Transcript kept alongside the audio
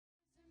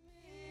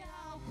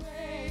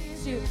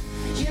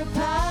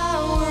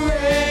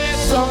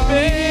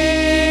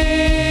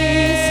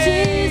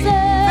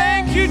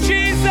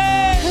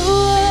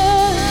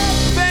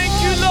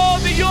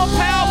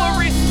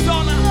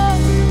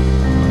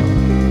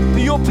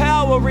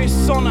power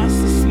rests on us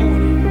this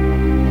morning.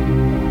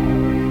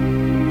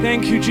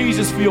 Thank you,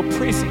 Jesus, for your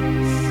presence.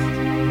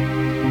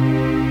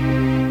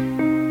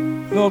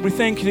 Lord, we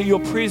thank you that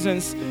your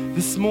presence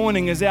this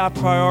morning is our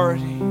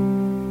priority.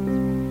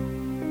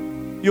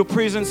 Your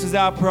presence is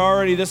our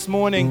priority this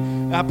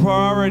morning. Our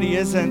priority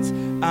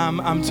isn't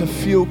to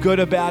feel good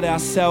about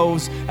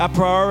ourselves. Our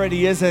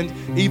priority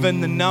isn't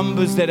even the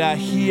numbers that are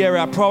here.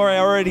 Our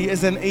priority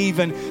isn't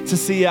even to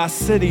see our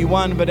city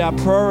won, but our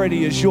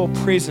priority is your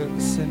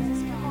presence.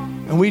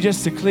 And we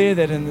just declare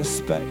that in this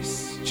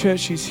space.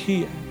 Church is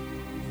here.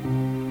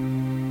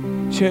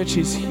 Church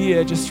is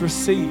here. Just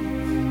receive.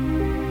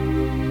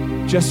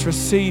 Just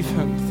receive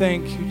him.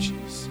 Thank you,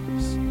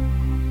 Jesus.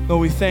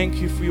 Lord, we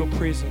thank you for your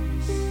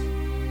presence.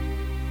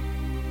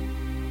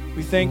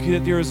 We thank you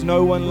that there is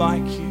no one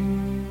like you.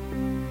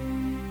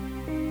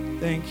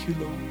 Thank you,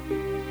 Lord.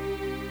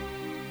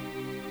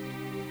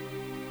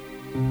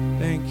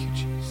 Thank you,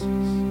 Jesus.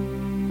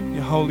 In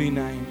your holy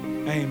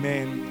name,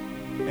 amen.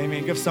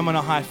 Amen. Give someone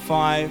a high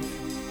five.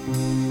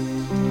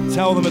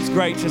 Tell them it's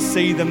great to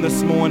see them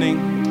this morning.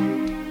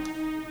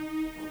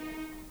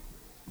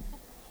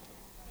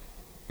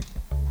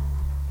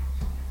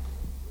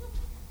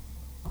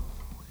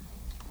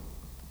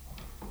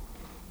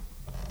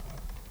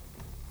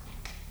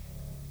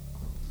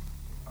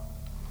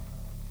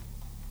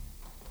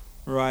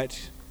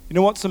 Right. You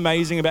know what's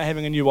amazing about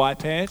having a new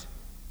iPad?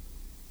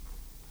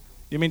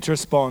 You mean to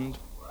respond?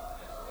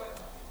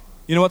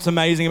 You know what's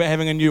amazing about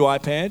having a new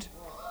iPad?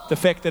 The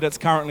fact that it's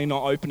currently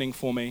not opening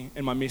for me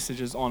and my message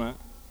is on it.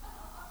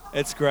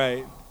 It's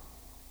great.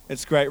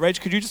 It's great. Rach,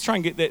 could you just try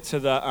and get that to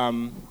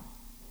the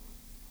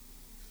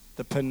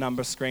pin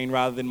number screen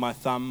rather than my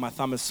thumb? My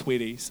thumb is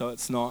sweaty, so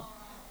it's not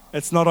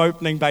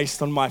opening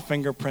based on my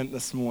fingerprint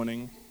this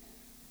morning.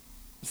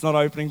 It's not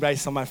opening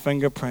based on my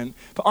fingerprint.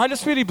 But I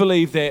just really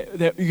believe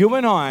that you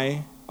and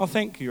I, oh,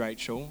 thank you,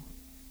 Rachel.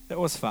 That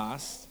was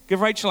fast.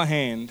 Give Rachel a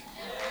hand.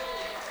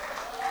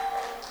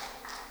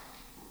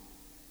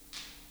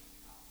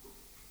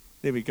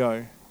 There we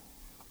go.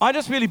 I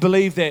just really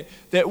believe that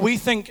we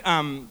think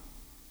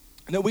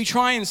that we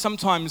try and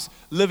sometimes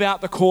live out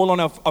the call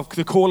of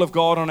the call of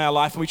God on our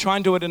life, and we try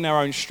and do it in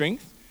our own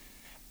strength.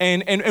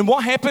 And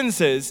what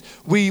happens is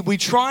we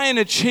try and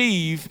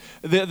achieve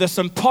this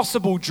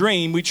impossible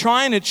dream. We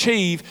try and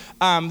achieve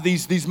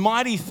these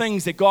mighty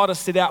things that God has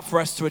set out for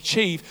us to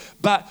achieve.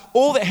 But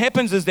all that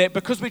happens is that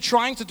because we're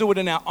trying to do it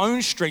in our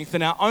own strength,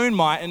 in our own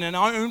might, and in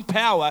our own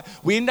power,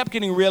 we end up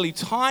getting really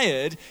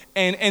tired.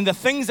 And the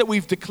things that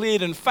we've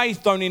declared in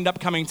faith don't end up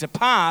coming to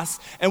pass.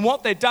 And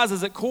what that does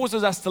is it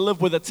causes us to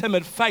live with a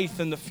timid faith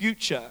in the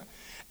future.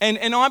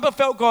 And I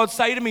felt God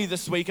say to me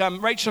this week,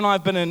 Rachel and I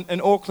have been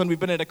in Auckland, we've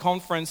been at a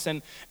conference,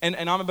 and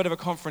I'm a bit of a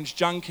conference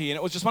junkie, and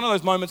it was just one of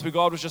those moments where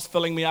God was just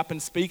filling me up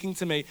and speaking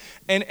to me.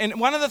 And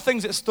one of the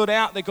things that stood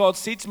out that God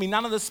said to me,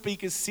 none of the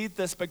speakers said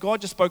this, but God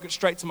just spoke it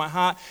straight to my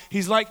heart.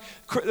 He's like,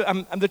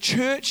 the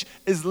church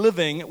is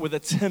living with a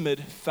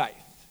timid faith.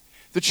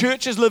 The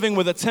church is living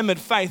with a timid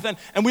faith.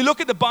 And we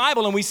look at the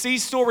Bible and we see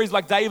stories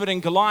like David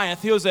and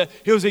Goliath. He was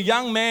a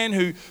young man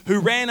who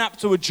ran up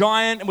to a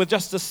giant with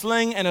just a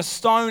sling and a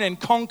stone and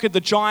conquered the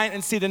giant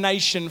and set a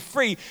nation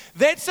free.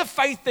 That's a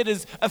faith that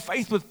is a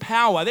faith with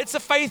power. That's a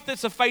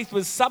faith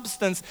with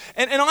substance.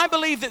 And I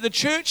believe that the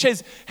church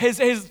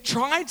has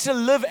tried to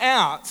live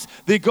out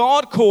their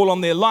God call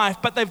on their life,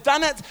 but they've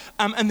done it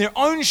in their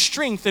own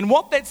strength. And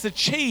what that's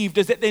achieved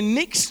is that the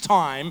next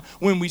time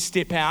when we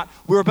step out,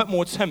 we're a bit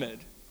more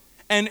timid.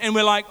 And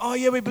we're like, oh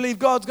yeah, we believe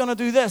God's going to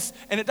do this.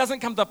 And it doesn't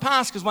come to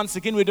pass because once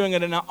again, we're doing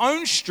it in our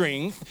own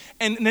strength.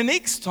 And the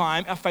next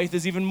time, our faith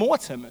is even more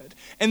timid.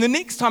 And the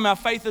next time, our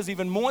faith is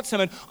even more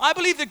timid. I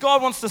believe that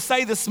God wants to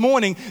say this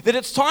morning that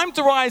it's time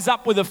to rise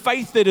up with a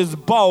faith that is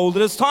bold.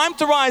 That it's time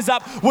to rise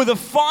up with a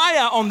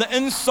fire on the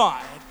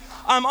inside.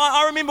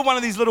 I remember one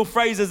of these little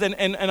phrases,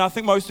 and I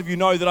think most of you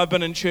know that I've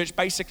been in church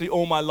basically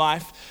all my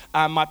life.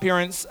 My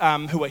parents,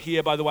 who are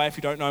here, by the way, if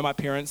you don't know my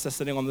parents, they're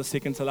sitting on the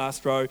second to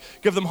last row.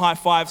 Give them high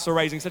fives for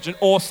raising such an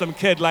awesome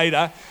kid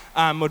later.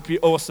 Would be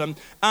awesome.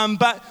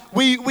 But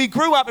we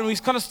grew up and we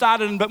kind of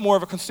started in a bit more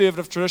of a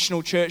conservative,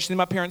 traditional church. Then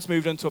my parents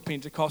moved into a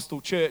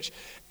Pentecostal church.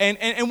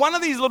 And one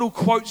of these little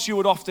quotes you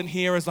would often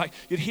hear is like,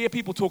 you'd hear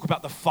people talk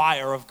about the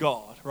fire of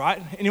God,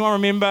 right? Anyone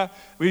remember?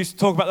 We used to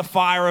talk about the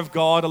fire of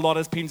God a lot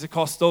as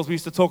Pentecostals. We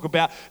used to talk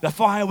about the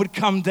fire would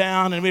come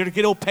down and we would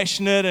get all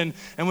passionate and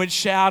we'd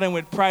shout and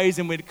we'd praise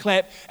and we'd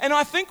clap. And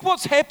I think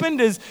what's happened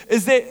is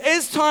that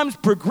as time's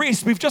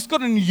progressed, we've just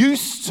gotten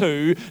used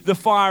to the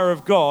fire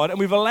of God and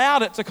we've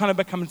allowed it to kind of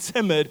become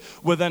timid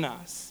within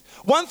us.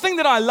 One thing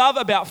that I love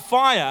about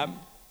fire,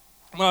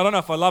 well, I don't know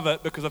if I love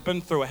it because I've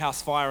been through a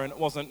house fire and it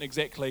wasn't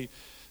exactly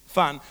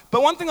fun.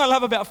 But one thing I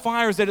love about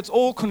fire is that it's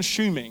all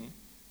consuming.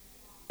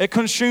 It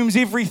consumes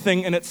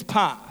everything in its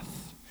path.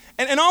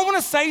 And I want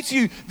to say to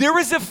you, there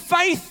is a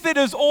faith that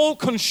is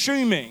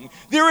all-consuming.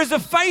 There is a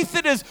faith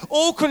that is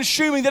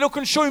all-consuming, that will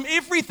consume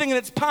everything in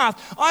its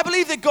path. I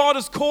believe that God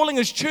is calling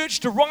His church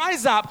to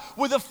rise up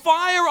with a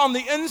fire on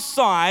the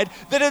inside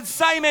that would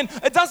say, man,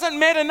 it doesn't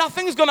matter,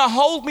 nothing's going to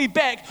hold me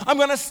back. I'm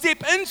going to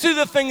step into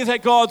the things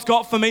that God's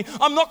got for me.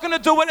 I'm not going to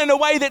do it in a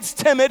way that's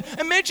timid.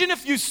 Imagine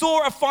if you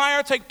saw a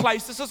fire take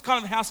place. This is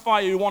kind of house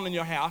fire you want in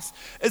your house.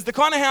 Is the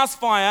kind of house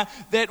fire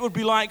that would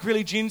be like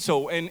really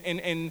gentle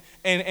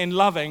and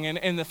loving.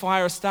 And the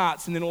fire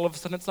starts, and then all of a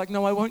sudden it's like,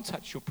 no, I won't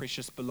touch your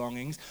precious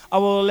belongings. I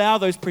will allow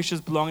those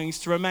precious belongings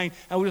to remain,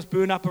 and we'll just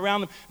burn up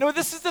around them. No,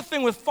 this is the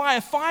thing with fire.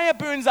 Fire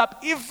burns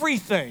up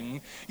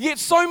everything, yet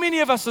so many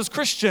of us as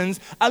Christians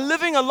are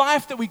living a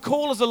life that we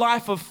call as a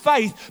life of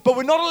faith, but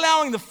we're not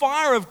allowing the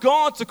fire of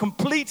God to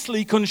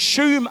completely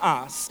consume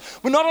us.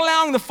 We're not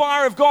allowing the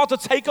fire of God to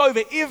take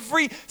over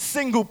every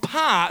single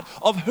part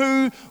of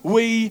who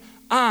we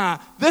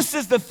this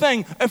is the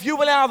thing. If you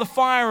allow the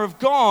fire of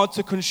God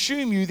to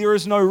consume you, there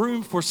is no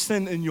room for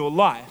sin in your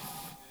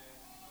life.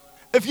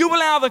 If you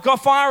allow the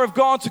fire of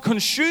God to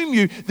consume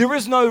you, there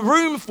is no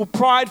room for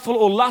prideful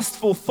or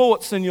lustful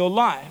thoughts in your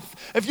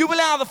life. If you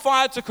allow the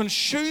fire to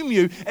consume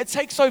you, it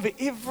takes over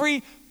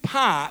every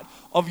part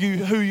of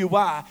you, who you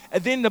are.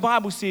 And then the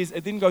Bible says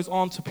it then goes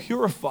on to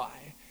purify.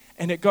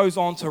 And it goes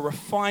on to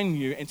refine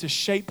you and to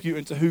shape you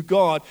into who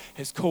God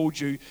has called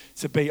you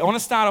to be. I want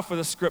to start off with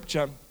a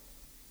scripture.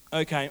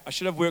 Okay, I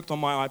should have worked on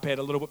my iPad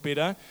a little bit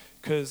better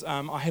because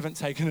I haven't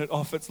taken it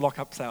off its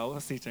lock-up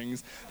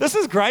settings. This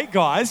is great,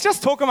 guys.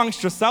 Just talk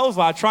amongst yourselves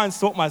while I try and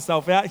sort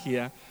myself out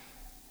here.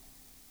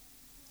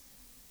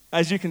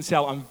 As you can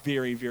tell, I'm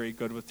very, very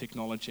good with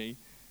technology.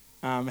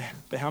 But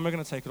how am I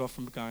going to take it off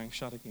from going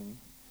shut again?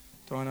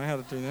 Do I know how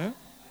to do that?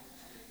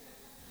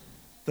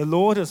 The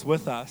Lord is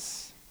with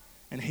us,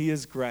 and He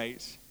is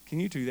great. Can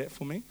you do that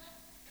for me?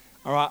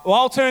 All right, well,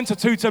 I'll turn to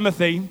 2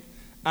 Timothy.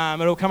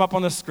 It'll come up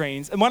on the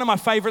screens. And one of my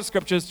favorite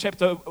scriptures,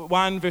 chapter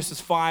 1, verses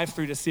 5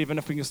 through to 7.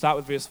 If we can start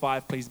with verse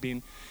 5, please,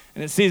 Ben.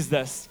 And it says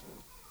this.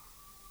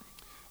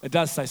 It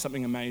does say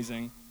something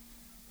amazing.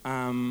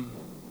 Oh,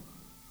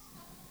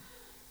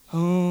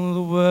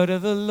 the word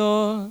of the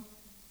Lord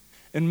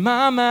in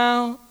my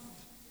mouth.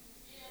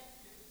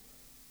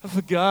 I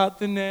forgot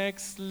the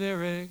next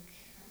lyric.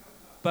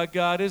 But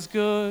God is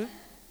good.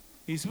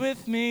 He's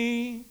with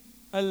me.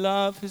 I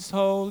love His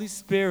Holy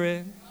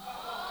Spirit.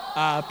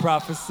 I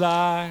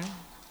prophesy.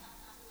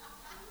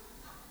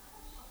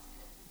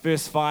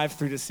 Verse 5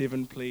 through to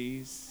 7,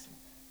 please.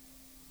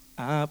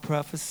 I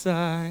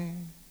prophesy.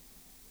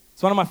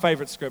 It's one of my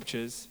favorite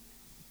scriptures.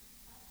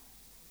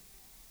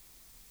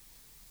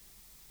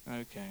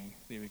 Okay,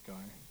 there we go.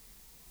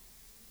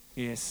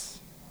 Yes.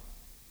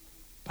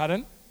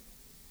 Pardon?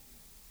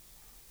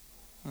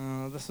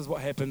 This is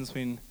what happens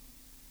when...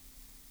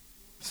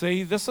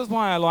 See, this is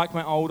why I like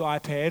my old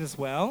iPad as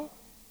well.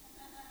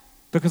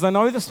 Because I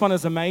know this one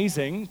is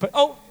amazing, but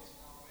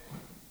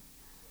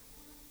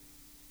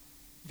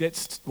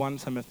that's 1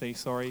 Timothy,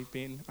 sorry,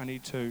 Ben, I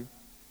need 2.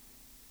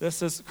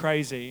 This is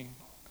crazy.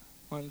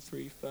 1,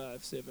 3,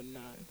 5, 7,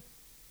 9.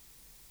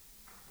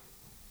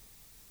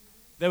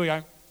 There we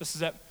go, this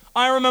is it.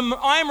 I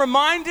am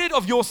reminded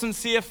of your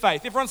sincere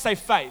faith. Everyone say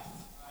faith.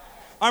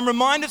 I'm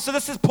reminded, so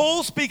this is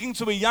Paul speaking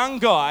to a young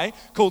guy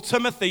called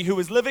Timothy who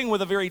is living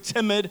with a very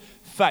timid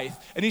faith.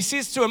 And he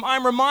says to him,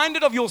 I'm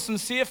reminded of your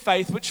sincere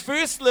faith, which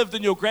first lived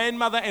in your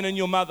grandmother and in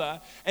your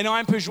mother, and I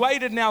am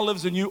persuaded now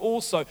lives in you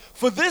also.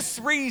 For this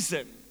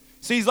reason,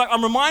 so he's like,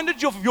 I'm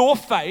reminded of your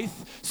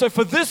faith, so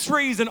for this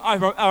reason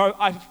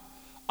I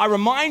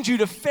remind you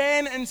to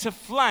fan into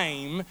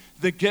flame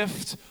the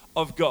gift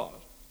of God.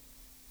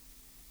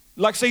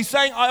 Like, so he's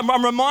saying,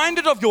 I'm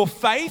reminded of your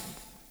faith,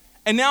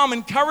 and now I'm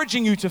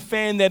encouraging you to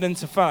fan that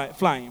into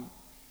flame.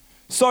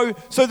 So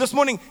this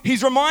morning,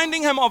 he's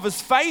reminding him of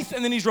his faith,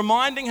 and then he's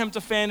reminding him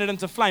to fan it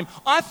into flame.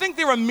 I think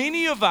there are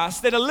many of us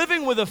that are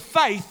living with a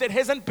faith that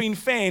hasn't been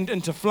fanned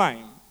into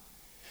flame.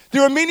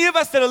 There are many of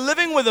us that are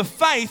living with a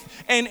faith,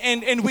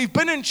 and we've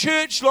been in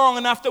church long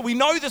enough that we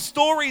know the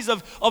stories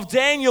of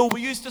Daniel.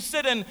 We used to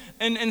sit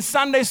in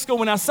Sunday school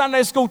when our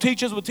Sunday school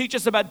teachers would teach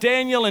us about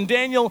Daniel. And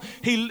Daniel,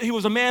 he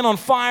was a man on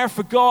fire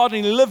for God,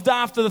 and he lived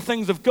after the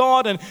things of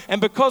God.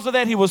 And because of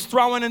that, he was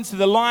thrown into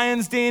the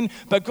lion's den.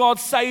 But God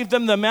saved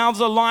him. The mouths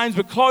of the lions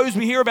were closed.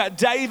 We hear about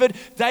David.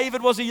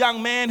 David was a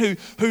young man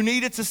who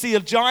needed to see a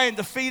giant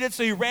defeated.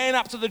 So he ran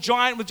up to the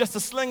giant with just a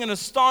sling and a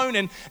stone,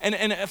 and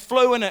it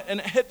flew and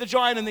it hit the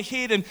giant in the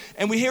head.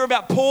 And we hear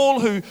about Paul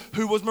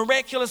who was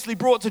miraculously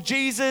brought to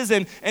Jesus,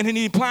 and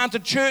he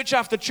planted church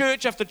after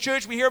church after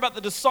church. We hear about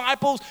the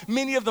disciples.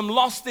 Many of them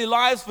lost their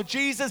lives for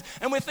Jesus,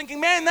 and we're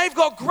thinking, man, they've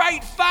got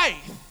great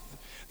faith.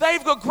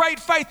 They've got great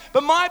faith.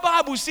 But my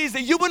Bible says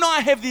that you and I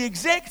have the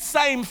exact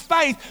same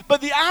faith, but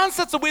the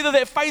answer to whether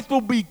that faith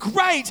will be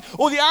great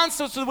or the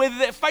answer to whether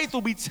that faith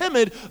will be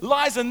timid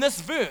lies in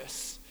this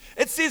verse.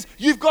 It says,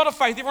 you've got a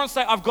faith. Everyone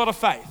say, I've got a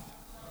faith.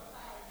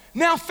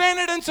 Now fan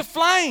it into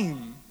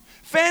flame.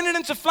 Fan it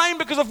into flame,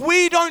 because if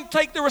we don't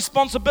take the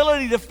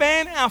responsibility to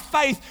fan our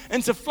faith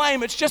into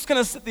flame, it's just going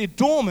to sit there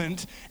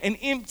dormant and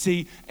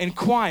empty and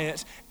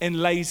quiet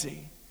and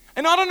lazy.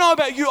 And I don't know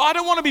about you, I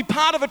don't want to be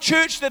part of a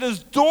church that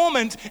is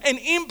dormant and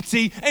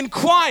empty and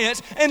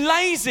quiet and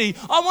lazy.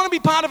 I want to be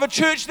part of a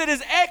church that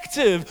is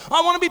active.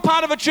 I want to be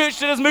part of a church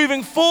that is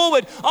moving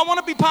forward. I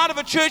want to be part of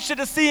a church that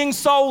is seeing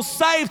souls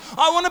saved.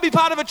 I want to be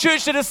part of a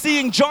church that is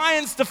seeing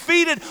giants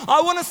defeated.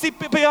 I want to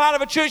be part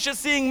of a church that's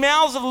seeing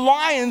mouths of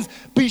lions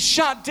be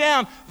shut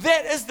down.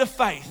 That is the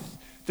faith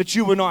that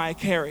you and I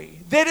carry.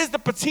 That is the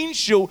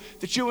potential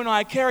that you and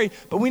I carry.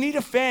 But we need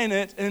to fan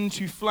it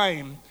into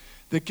flame.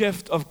 The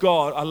gift of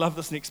God. I love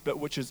this next bit,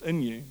 which is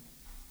in you.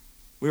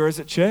 Where is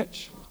it,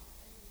 church?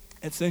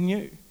 It's in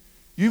you.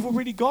 You've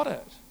already got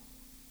it.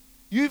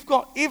 You've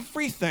got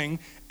everything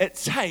it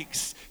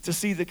takes to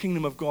see the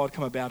kingdom of God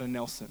come about in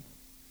Nelson.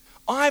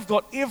 I've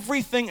got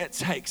everything it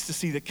takes to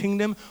see the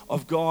kingdom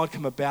of God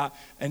come about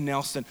in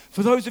Nelson.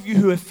 For those of you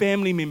who have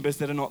family members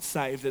that are not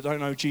saved, that don't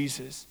know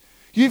Jesus,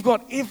 you've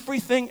got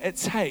everything it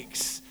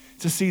takes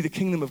to see the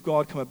kingdom of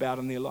God come about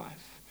in their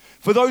life.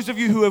 For those of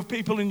you who have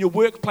people in your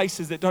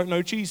workplaces that don't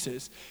know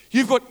Jesus,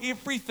 you've got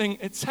everything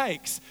it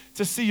takes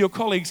to see your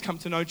colleagues come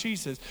to know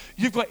Jesus.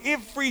 You've got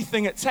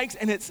everything it takes,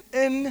 and it's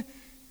in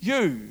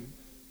you.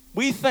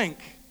 We think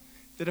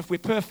that if we're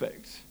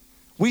perfect,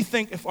 we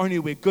think if only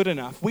we're good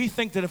enough, we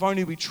think that if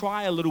only we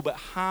try a little bit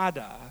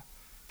harder,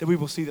 that we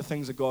will see the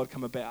things of God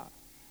come about.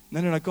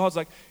 No. God's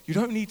like, you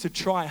don't need to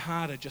try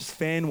harder. Just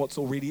fan what's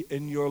already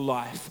in your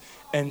life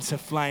into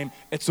flame.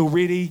 It's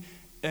already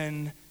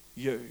in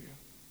you.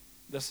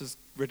 This is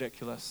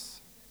ridiculous.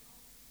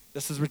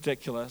 This is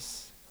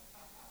ridiculous.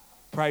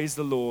 Praise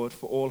the Lord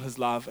for all his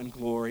love and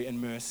glory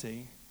and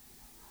mercy.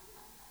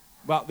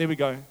 Well, there we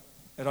go.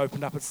 It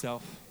opened up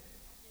itself.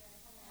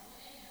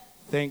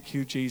 Thank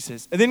you,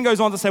 Jesus. It then goes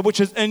on to say, which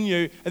is in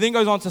you. It then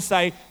goes on to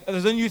say, it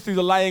is in you through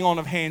the laying on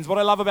of hands. What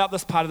I love about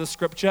this part of the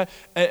scripture,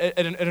 it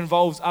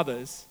involves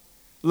others.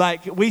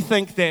 Like, we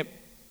think that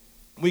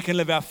we can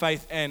live our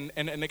faith and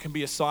it can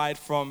be aside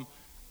from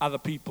other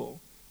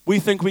people. We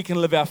think we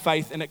can live our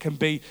faith and it can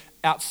be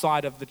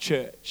outside of the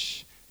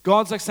church.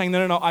 God's like saying,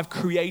 no, I've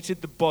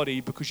created the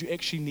body because you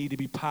actually need to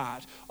be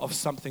part of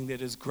something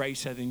that is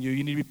greater than you.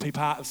 You need to be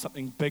part of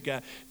something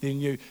bigger than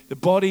you. The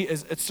body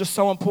it's just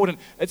so important.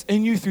 It's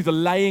in you through the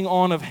laying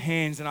on of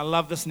hands. And I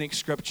love this next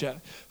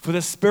scripture. For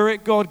the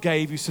Spirit God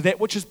gave you, so that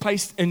which is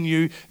placed in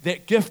you,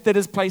 that gift that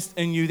is placed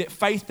in you, that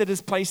faith that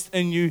is placed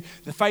in you,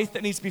 the faith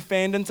that needs to be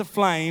fanned into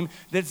flame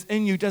that's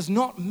in you, does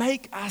not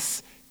make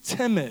us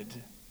timid.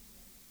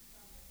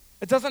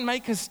 It doesn't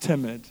make us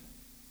timid,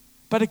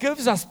 but it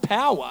gives us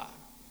power.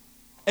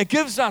 It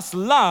gives us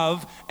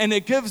love, and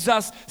it gives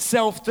us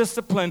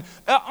self-discipline.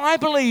 I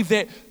believe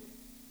that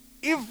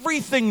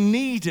everything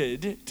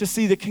needed to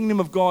see the kingdom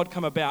of God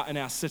come about in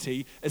our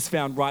city is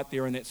found right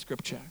there in that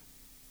scripture.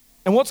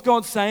 And what's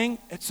God saying?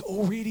 It's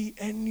already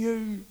in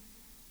you.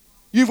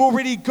 You've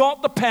already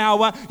got the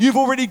power. You've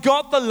already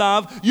got the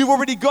love. You've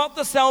already got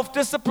the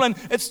self-discipline.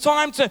 It's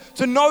time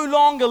to no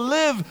longer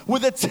live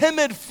with a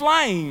timid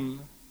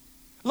flame.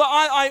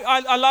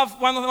 I love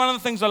one of the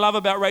things I love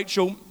about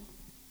Rachel.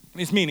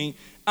 There's many,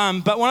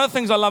 but one of the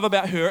things I love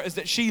about her is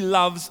that she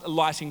loves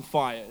lighting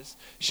fires.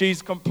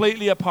 She's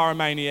completely a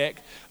pyromaniac.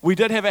 We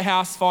did have a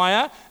house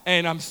fire,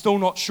 and I'm still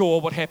not sure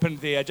what happened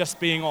there. Just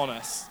being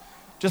honest.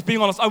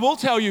 I will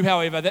tell you,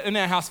 however, that in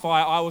our house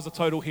fire, I was a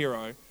total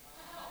hero.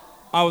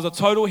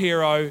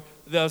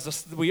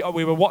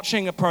 We were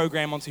watching a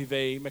program on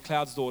TV,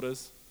 McLeod's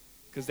Daughters,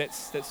 because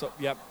that's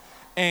yep.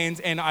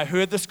 And I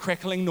heard this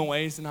crackling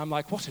noise, and I'm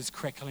like, what is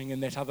crackling in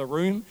that other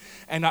room?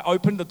 And I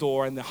opened the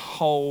door, and the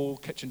whole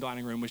kitchen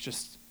dining room was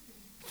just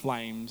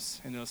flames,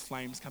 and there was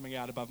flames coming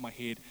out above my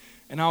head.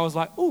 And I was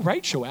like, oh,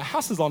 Rachel, our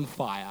house is on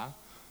fire.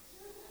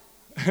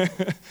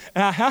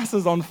 Our house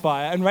is on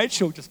fire, and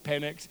Rachel just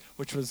panicked,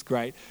 which was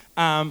great.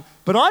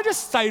 But I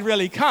just stayed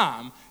really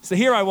calm. So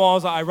here I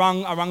was, I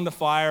rung the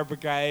fire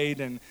brigade,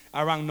 and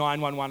I rung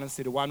 911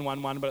 instead of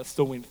 111, but it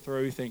still went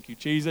through, thank you,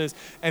 Jesus.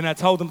 And I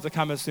told them to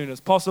come as soon as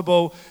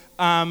possible.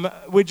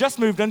 We just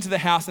moved into the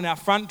house, and our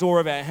front door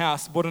of our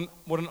house wouldn't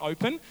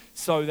open.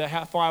 So the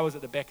fire was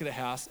at the back of the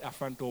house, our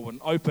front door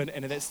wouldn't open,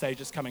 and at that stage,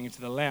 just coming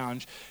into the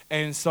lounge.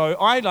 And so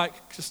I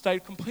just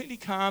stayed completely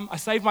calm. I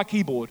saved my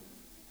keyboard.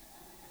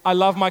 I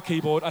love my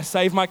keyboard. I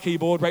saved my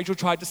keyboard. Rachel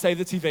tried to save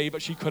the TV,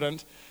 but she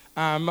couldn't.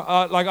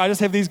 I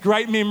just have these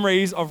great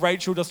memories of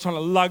Rachel just trying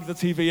to lug the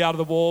TV out of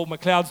the wall.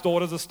 McLeod's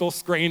Daughters are still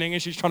screening,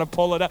 and she's trying to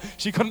pull it out.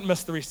 She couldn't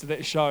miss the rest of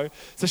that show,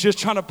 so she was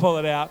trying to pull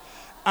it out.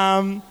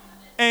 And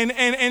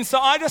so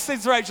I just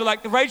said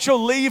to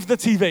Rachel, leave the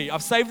TV.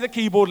 I've saved the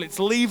keyboard. Let's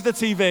leave the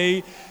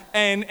TV.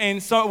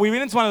 And so we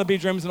went into one of the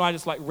bedrooms, and I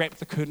just wrapped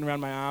the curtain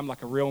around my arm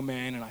like a real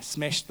man, and I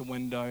smashed the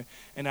window,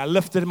 and I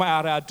lifted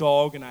out our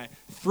dog, and I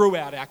threw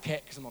out our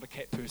cat, because I'm not a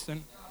cat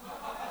person.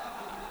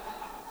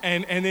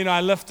 And then I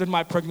lifted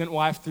my pregnant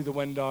wife through the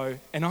window,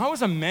 and I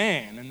was a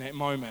man in that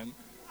moment.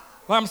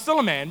 Well, I'm still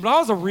a man, but I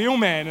was a real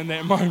man in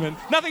that moment.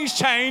 Nothing's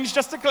changed,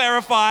 just to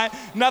clarify.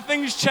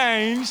 Nothing's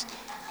changed.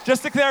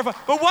 Just to clarify.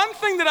 But one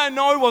thing that I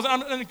know was,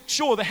 I'm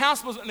sure the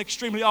house was an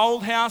extremely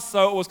old house,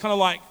 so it was kind of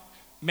like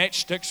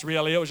matchsticks,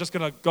 really. It was just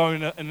going to go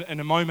in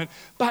a moment.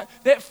 But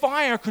that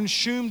fire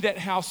consumed that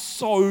house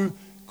so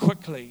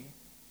quickly.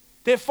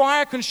 That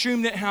fire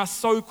consumed that house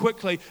so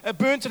quickly. It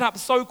burnt it up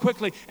so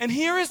quickly. And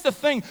here is the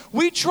thing.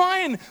 We try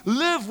and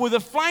live with a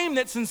flame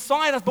that's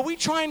inside us, but we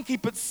try and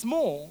keep it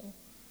small.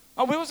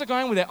 Oh, where was I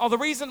going with that? Oh,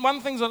 one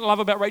of the things I love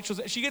about Rachel is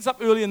that she gets up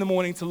early in the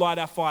morning to light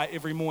our fire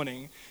every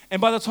morning.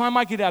 And by the time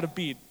I get out of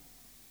bed,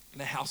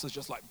 the house is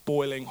just like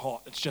boiling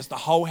hot. It's just the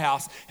whole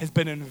house has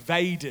been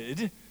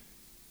invaded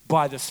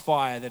by this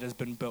fire that has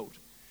been built.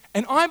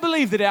 And I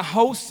believe that our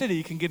whole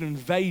city can get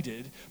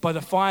invaded by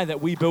the fire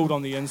that we build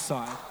on the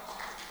inside.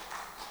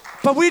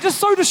 But we're just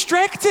so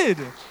distracted.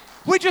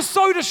 We're just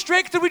so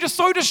distracted. We're just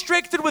so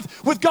distracted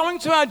with going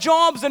to our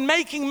jobs and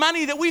making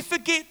money that we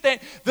forget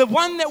that the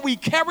one that we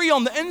carry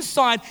on the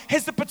inside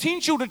has the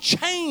potential to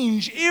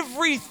change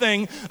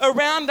everything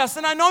around us.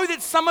 And I know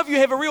that some of you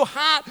have a real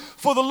heart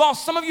for the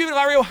lost. Some of you have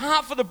a real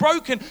heart for the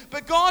broken.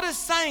 But God is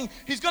saying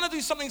He's going to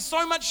do something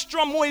so much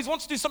strong more. He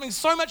wants to do something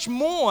so much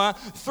more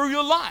through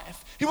your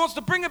life. He wants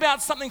to bring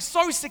about something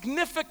so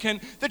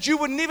significant that you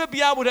would never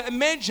be able to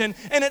imagine.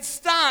 And it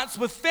starts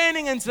with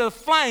fanning into the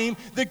flame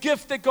the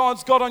gift that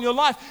God's got on your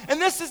life.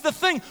 And this is the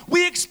thing.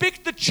 We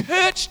expect the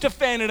church to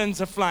fan it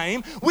into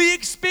flame. We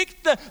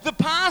expect the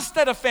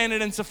pastor to fan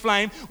it into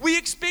flame. We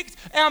expect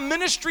our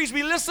ministries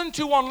we listen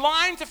to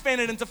online to fan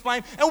it into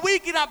flame. And we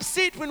get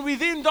upset when we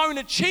then don't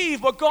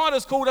achieve what God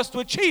has called us to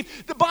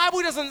achieve. The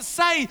Bible doesn't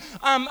say,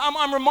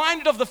 I'm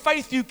reminded of the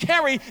faith you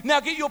carry. Now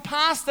get your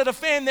pastor to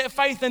fan that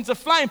faith into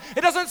flame.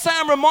 It doesn't say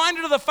I'm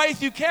reminded of the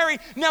faith you carry.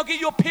 Now get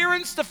your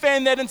parents to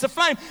fan that into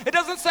flame. It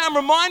doesn't say I'm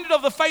reminded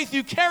of the faith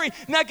you carry.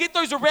 Now get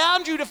those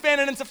around you to fan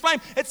it into flame.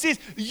 It says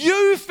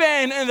you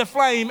fan into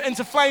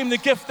flame the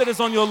gift that is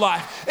on your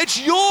life. It's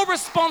your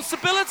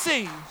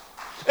responsibility.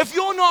 If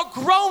you're not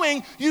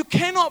growing, you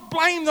cannot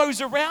blame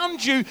those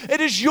around you.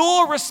 It is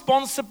your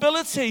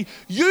responsibility.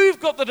 You've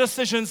got the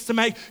decisions to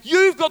make.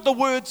 You've got the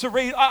word to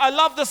read. I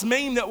love this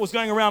meme that was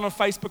going around on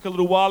Facebook a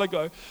little while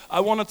ago.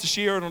 I wanted to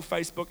share it on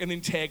Facebook and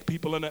then tag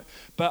people in it,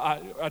 but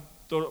I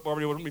thought it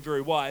probably wouldn't be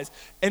very wise.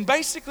 And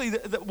basically,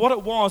 what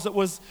it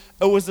was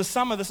the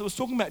sum of this. It was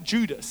talking about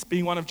Judas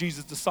being one of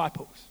Jesus'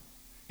 disciples.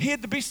 He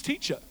had the best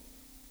teacher.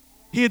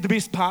 He had the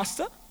best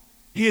pastor.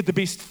 He had the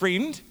best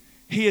friend.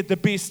 He had the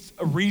best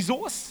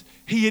resource.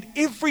 He had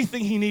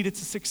everything he needed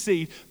to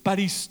succeed, but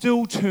he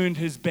still turned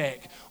his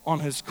back on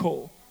his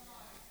call.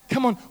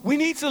 Come on, we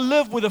need to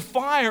live with a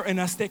fire in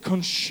us that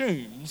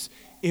consumes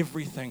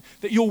everything.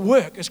 That your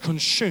work is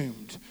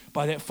consumed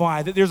by that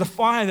fire. That there's a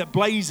fire that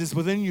blazes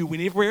within you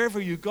wherever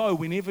you go,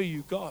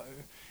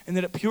 and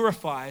that it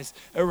purifies,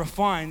 it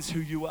refines who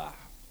you are.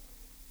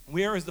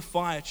 Where is the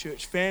fire,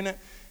 church? Fan it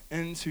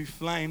into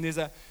flame. There's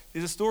a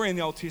story in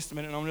the Old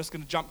Testament, and I'm just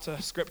going to jump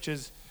to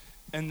scriptures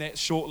in that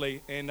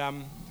shortly, and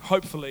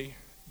hopefully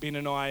Ben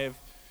and I have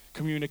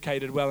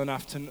communicated well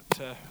enough to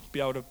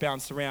be able to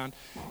bounce around.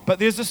 But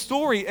there's a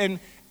story, and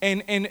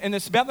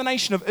it's about the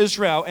nation of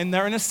Israel, and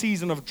they're in a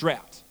season of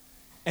drought.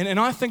 And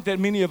I think that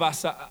many of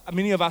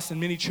us in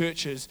many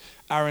churches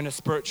are in a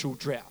spiritual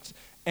drought.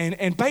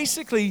 And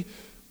basically,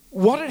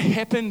 what had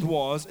happened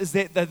is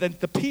that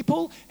the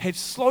people had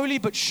slowly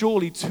but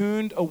surely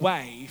turned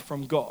away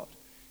from God.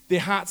 Their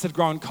hearts had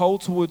grown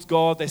cold towards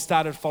God. They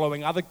started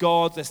following other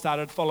gods. They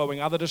started following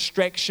other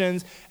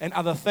distractions and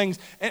other things.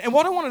 And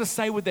what I wanted to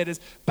say with that is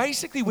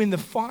basically when the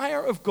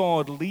fire of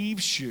God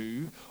leaves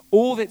you,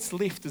 all that's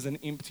left is an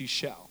empty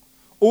shell.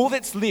 All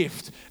that's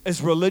left is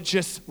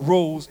religious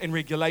rules and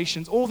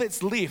regulations. All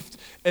that's left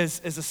is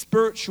a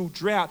spiritual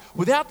drought.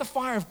 Without the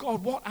fire of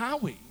God, what are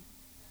we?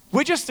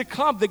 We're just a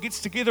club that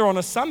gets together on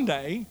a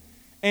Sunday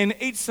and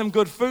eat some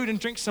good food and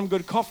drink some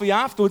good coffee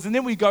afterwards, and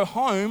then we go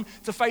home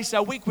to face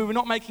our week where we're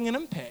not making an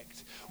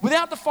impact.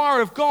 Without the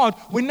fire of God,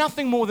 we're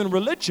nothing more than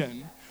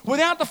religion.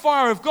 Without the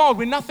fire of God,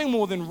 we're nothing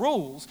more than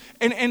rules.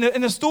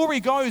 And the story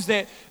goes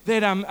that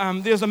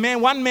there's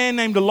one man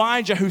named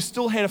Elijah who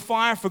still had a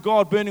fire for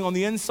God burning on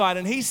the inside,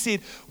 and he said,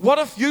 what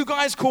if you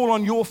guys call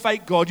on your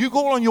fake God, you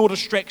call on your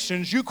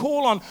distractions, you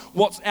call on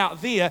what's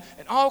out there,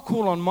 and I'll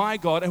call on my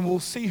God, and we'll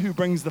see who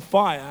brings the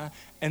fire,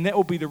 and that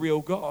will be the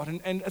real God.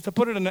 And to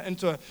put it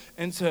into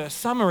a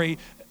summary,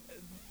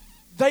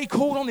 they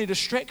called on their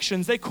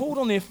distractions, they called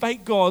on their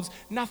fake gods,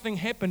 nothing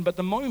happened. But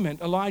the moment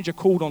Elijah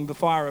called on the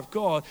fire of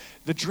God,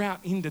 the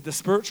drought ended, the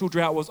spiritual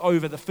drought was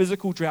over, the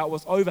physical drought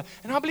was over.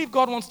 And I believe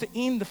God wants to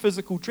end the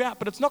physical drought,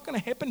 but it's not going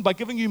to happen by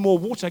giving you more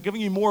water,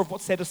 giving you more of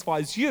what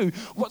satisfies you.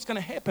 What's going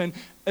to happen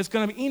is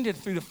going to be ended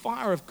through the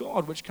fire of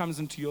God which comes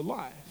into your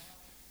life.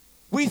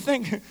 We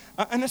think,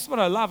 and this is what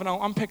I love, and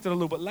I'll unpack it a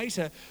little bit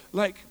later,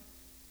 like,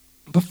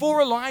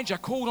 before Elijah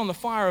called on the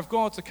fire of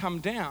God to come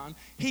down,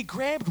 he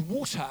grabbed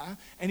water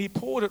and he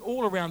poured it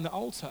all around the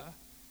altar.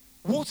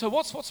 Water,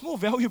 what's more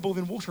valuable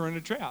than water in a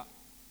drought?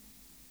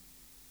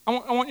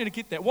 I want you to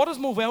get that. What is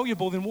more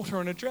valuable than water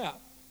in a drought?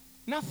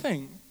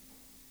 Nothing.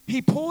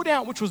 He poured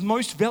out which was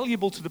most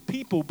valuable to the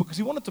people because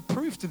he wanted to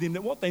prove to them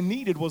that what they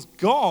needed was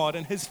God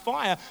and his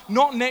fire,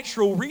 not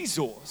natural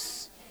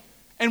resource.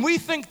 And we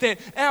think that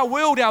our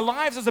world, our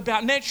lives is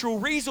about natural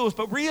resource,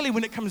 but really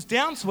when it comes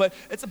down to it,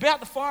 it's about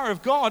the fire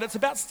of God. It's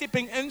about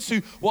stepping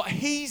into what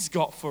he's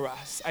got for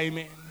us.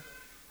 Amen.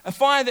 A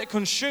fire that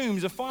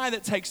consumes, a fire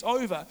that takes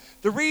over.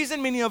 The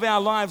reason many of our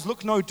lives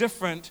look no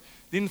different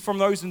than from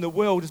those in the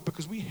world is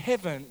because we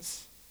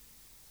haven't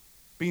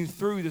been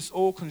through this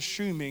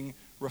all-consuming,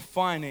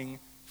 refining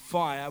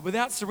fire.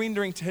 Without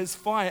surrendering to his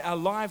fire, our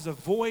lives are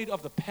void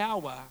of the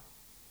power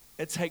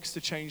it takes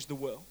to change the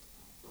world.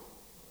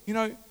 You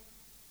know,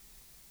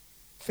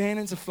 fan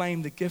into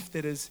flame the gift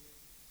that is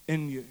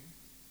in you.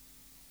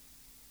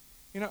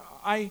 You know,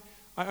 I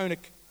own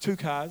 2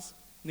 cars.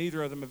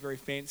 Neither of them are very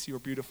fancy or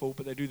beautiful,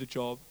 but they do the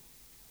job.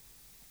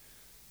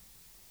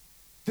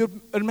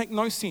 It'd make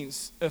no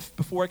sense if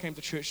before I came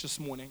to church this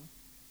morning,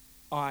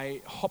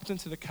 I hopped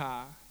into the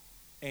car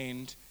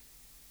and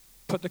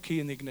put the key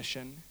in the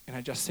ignition, and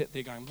I just sat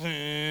there going,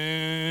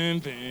 boom,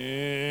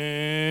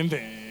 boom, boom.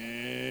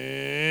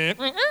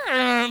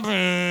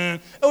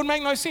 It would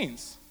make no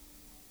sense.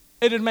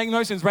 It would make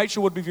no sense.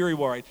 Rachel would be very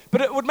worried.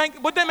 But would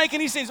that make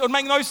any sense? It would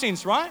make no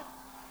sense, right?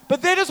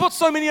 But that is what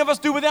so many of us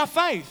do with our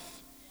faith.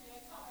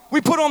 We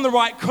put on the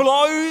right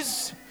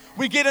clothes,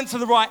 we get into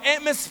the right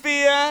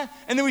atmosphere,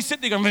 and then we sit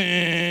there going,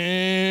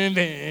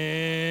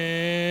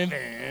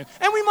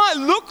 and we might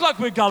look like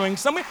we're going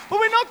somewhere, but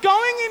we're not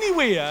going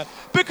anywhere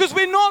because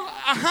we're not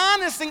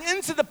harnessing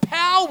into the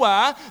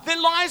power that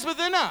lies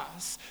within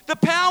us. The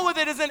power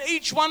that is in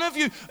each one of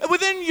you.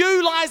 Within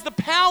you lies the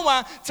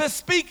power to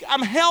speak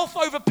health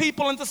over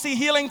people and to see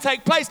healing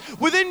take place.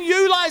 Within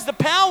you lies the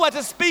power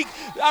to speak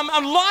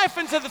life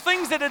into the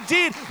things that are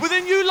dead.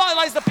 Within you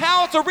lies the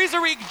power to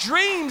resurrect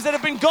dreams that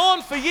have been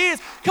gone for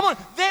years. Come on,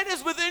 that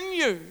is within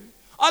you.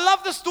 I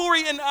love the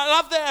story, and I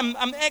love the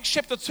Acts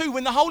chapter 2,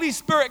 when the Holy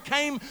Spirit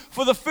came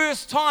for the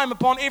first time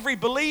upon every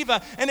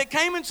believer, and it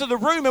came into the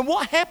room, and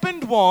what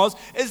happened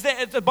is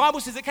that the Bible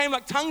says it came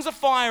like tongues of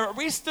fire, it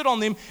rested on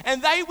them,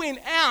 and they went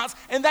out,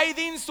 and they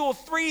then saw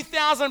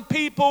 3,000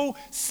 people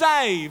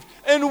saved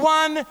in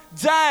one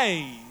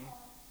day.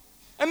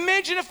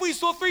 Imagine if we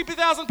saw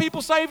 3,000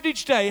 people saved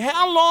each day.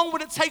 How long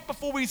would it take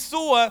before we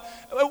saw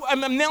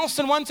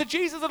Nelson won to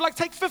Jesus? It would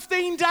take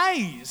 15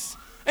 days.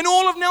 And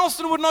all of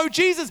Nelson would know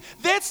Jesus.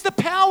 That's the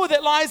power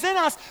that lies in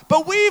us.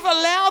 But we've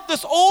allowed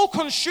this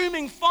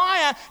all-consuming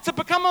fire to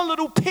become a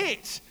little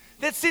pet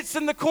that sits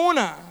in the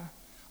corner.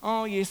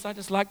 Oh, yes, I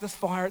just like this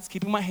fire. It's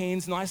keeping my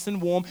hands nice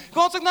and warm.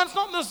 God's like, no, it's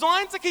not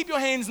designed to keep your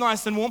hands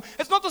nice and warm.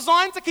 It's not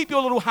designed to keep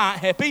your little heart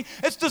happy.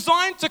 It's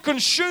designed to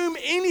consume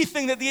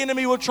anything that the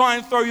enemy will try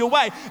and throw your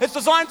way. It's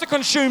designed to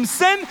consume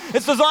sin.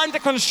 It's designed to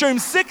consume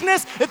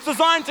sickness. It's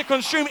designed to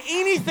consume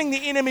anything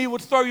the enemy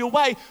would throw your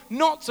way,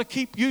 not to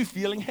keep you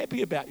feeling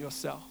happy about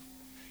yourself.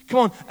 Come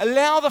on,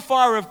 allow the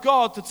fire of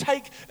God to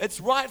take its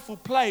rightful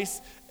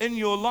place in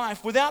your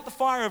life. Without the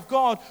fire of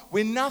God,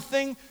 we're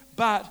nothing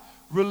but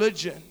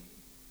religion.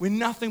 We're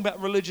nothing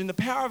but religion. The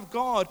power of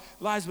God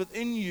lies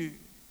within you.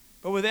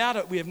 But without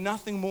it, we have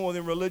nothing more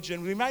than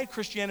religion. We made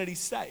Christianity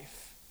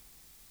safe.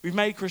 We've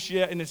made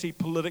Christianity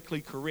politically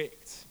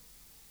correct.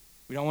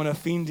 We don't want to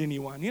offend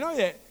anyone. You know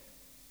that,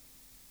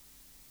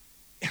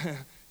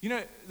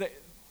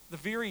 the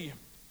very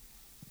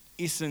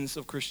essence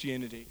of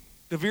Christianity,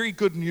 the very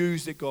good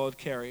news that God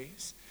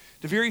carries,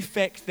 the very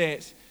fact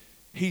that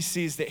he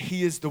says that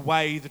he is the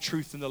way, the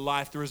truth, and the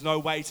life. There is no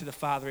way to the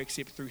Father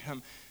except through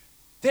him.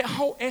 That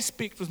whole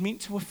aspect was meant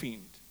to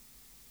offend.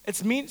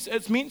 It's meant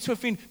to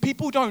offend.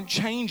 People don't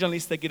change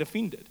unless they get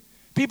offended.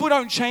 People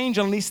don't change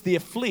unless their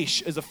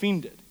flesh is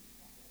offended.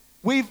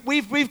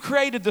 We've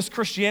created this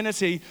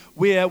Christianity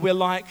where we're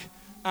like,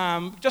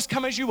 just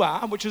come as you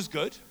are, which is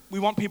good. We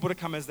want people to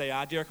come as they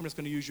are. Derek, I'm just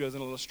going to use you as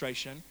an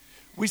illustration.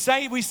 We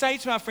say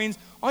to our friends,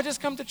 oh,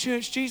 just come to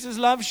church. Jesus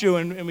loves you.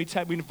 And we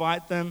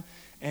invite them.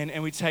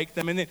 And we take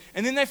them, and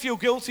then they feel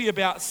guilty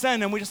about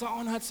sin, and we're just like,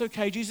 oh no, it's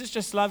okay. Jesus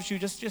just loves you.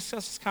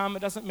 Just come. It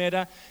doesn't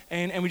matter.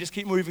 And we just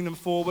keep moving them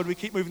forward. We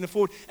keep moving them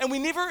forward, and we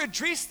never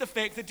address the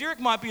fact that Derek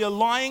might be a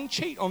lying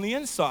cheat on the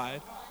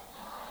inside.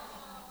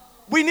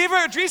 We never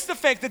address the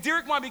fact that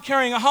Derek might be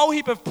carrying a whole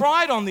heap of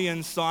pride on the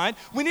inside.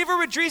 We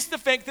never address the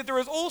fact that there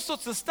is all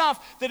sorts of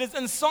stuff that is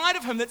inside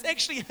of him that's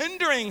actually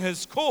hindering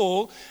his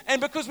call,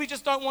 and because we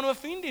just don't want to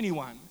offend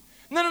anyone.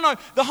 No.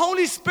 The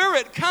Holy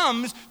Spirit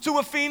comes to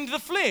offend the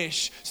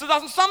flesh. So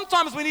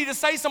sometimes we need to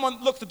say to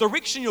someone, look, the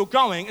direction you're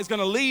going is going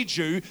to lead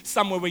you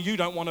somewhere where you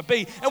don't want to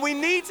be. And we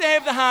need to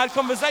have the hard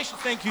conversation.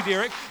 Thank you,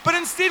 Derek. But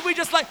instead we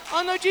just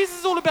oh no,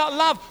 Jesus is all about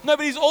love. No,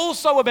 but he's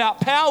also about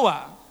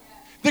power.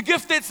 The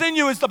gift that's in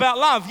you is about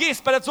love,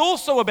 yes, but it's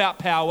also about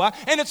power,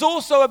 and it's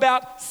also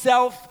about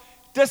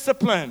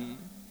self-discipline.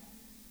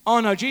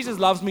 Oh no, Jesus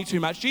loves me too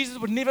much. Jesus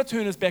would never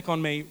turn his back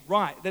on me.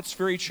 Right, that's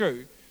very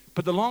true.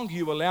 But the longer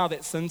you allow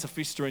that sin to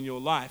fester in your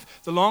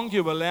life, the longer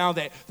you allow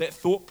that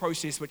thought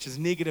process which is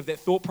negative, that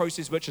thought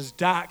process which is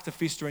dark to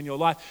fester in your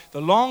life, the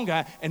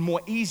longer and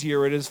more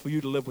easier it is for you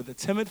to live with a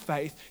timid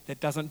faith that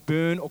doesn't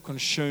burn or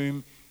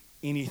consume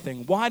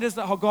anything. Why does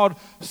God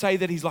say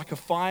that he's like a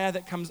fire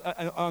that comes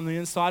on the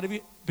inside of you?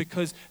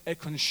 Because it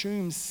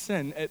consumes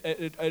sin.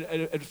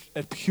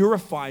 It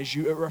purifies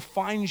you. It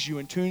refines you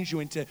and turns you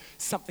into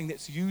something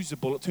that's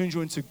usable. It turns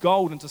you into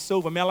gold, into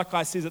silver.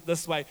 Malachi says it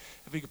this way.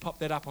 If we could pop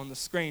that up on the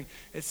screen.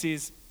 It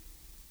says,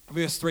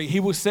 verse 3, he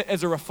will sit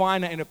as a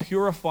refiner and a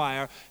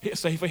purifier.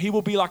 So he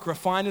will be like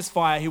refiner's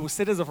fire. He will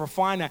sit as a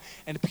refiner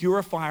and a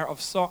purifier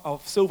of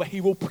silver. He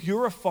will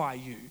purify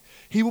you.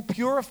 He will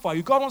purify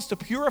you. God wants to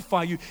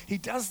purify you. He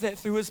does that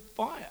through his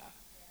fire.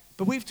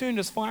 But we've turned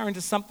his fire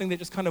into something that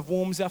just kind of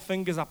warms our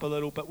fingers up a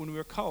little bit when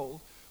we're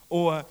cold,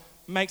 or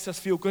makes us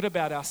feel good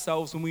about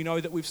ourselves when we know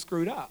that we've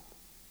screwed up.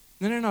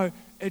 No.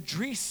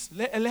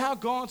 Allow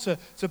God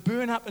to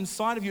burn up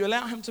inside of you.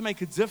 Allow him to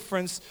make a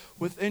difference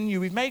within you.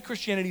 We've made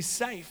Christianity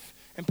safe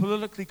and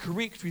politically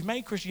correct. We've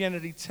made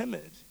Christianity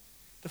timid.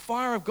 The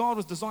fire of God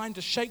was designed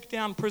to shake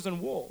down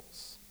prison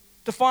walls.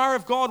 The fire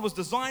of God was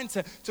designed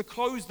to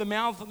close the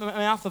mouth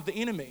of the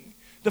enemy.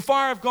 The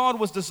fire of God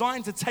was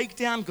designed to take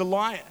down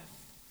Goliath.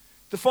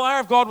 The fire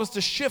of God was to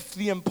shift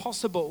the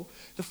impossible.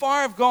 The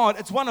fire of God,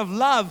 it's one of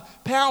love,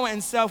 power,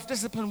 and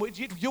self-discipline, which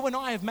you and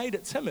I have made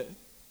it timid.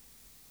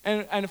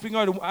 And if we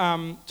go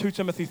to 2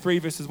 Timothy 3,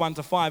 verses 1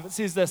 to 5, it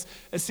says this.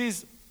 It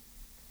says,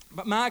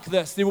 but mark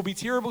this, there will be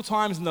terrible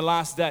times in the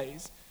last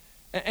days.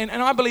 And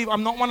I believe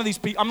I'm not one of these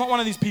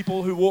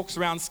people who walks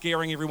around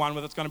scaring everyone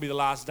with it's going to be the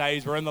last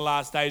days. We're in the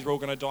last days. We're all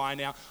going to die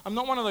now. I'm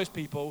not one of those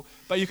people,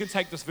 but you can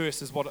take this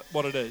verse as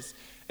what it is.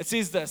 It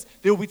says this,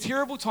 there will be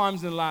terrible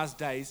times in the last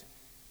days.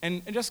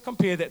 And just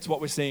compare that to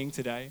what we're seeing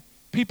today.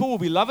 People will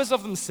be lovers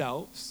of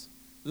themselves,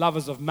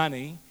 lovers of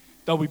money.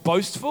 They'll be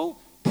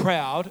boastful,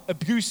 proud,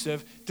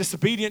 abusive,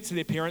 disobedient to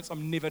their parents.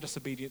 I'm never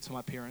disobedient to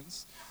my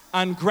parents.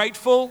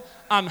 Ungrateful,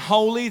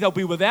 unholy. They'll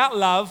be without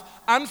love,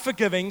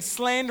 unforgiving,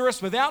 slanderous,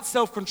 without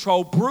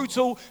self-control,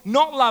 brutal,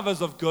 not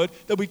lovers of good.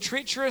 They'll be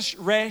treacherous,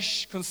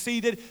 rash,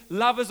 conceited,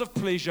 lovers of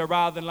pleasure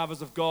rather than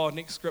lovers of God.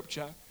 Next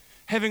scripture.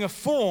 Having a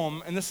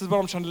form, and this is what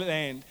I'm trying to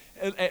land,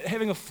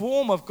 having a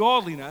form of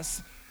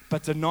godliness,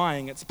 but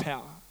denying its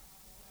power.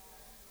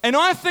 And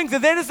I think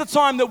that is the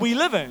time that we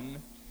live in.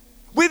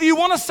 Whether you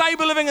want to say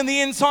we're living in the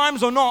end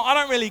times or not, I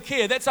don't really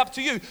care. That's up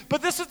to you.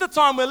 But this is the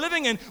time we're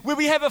living in where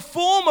we have a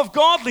form of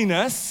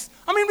godliness.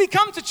 I mean, we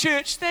come to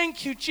church,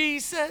 thank you,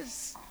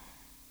 Jesus.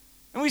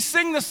 And we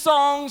sing the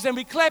songs and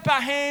we clap our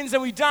hands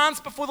and we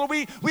dance before the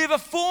Lord. We have a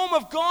form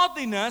of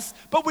godliness,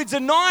 but we're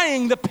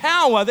denying the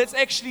power that's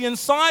actually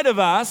inside of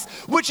us,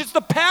 which is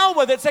the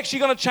power that's actually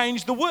going to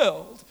change the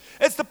world.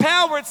 It's the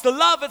power, it's the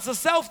love, it's the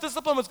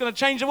self-discipline that's going to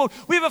change the world.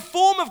 We have a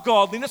form of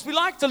godliness. We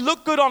like to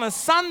look good on a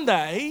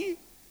Sunday,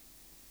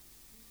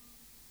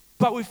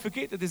 but we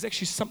forget that there's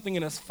actually something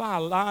in us far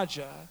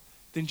larger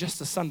than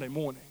just a Sunday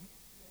morning.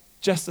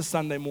 Just a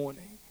Sunday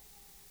morning.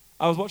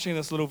 I was watching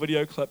this little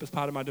video clip as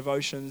part of my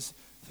devotions,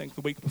 I think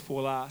the week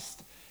before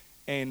last,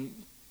 and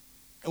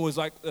it was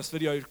like this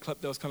video clip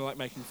that was kind of like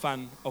making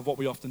fun of what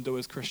we often do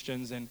as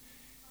Christians, and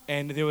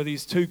there were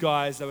these two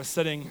guys that were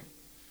sitting.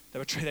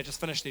 They just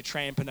finished their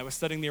tramp and they were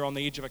sitting there on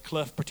the edge of a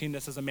cliff. Pretend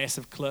this is a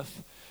massive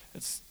cliff.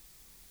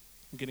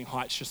 I'm getting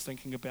heights just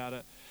thinking about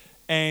it.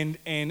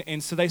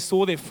 And so they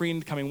saw their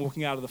friend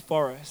walking out of the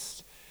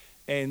forest,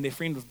 and their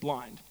friend was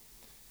blind.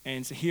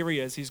 And so here he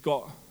is. He's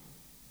got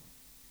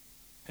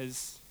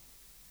his,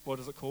 what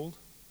is it called?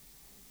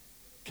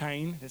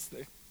 Cane. It's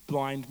the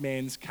blind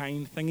man's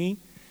cane thingy.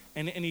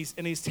 And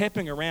he's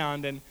tapping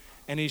around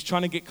and he's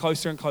trying to get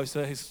closer and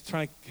closer. He's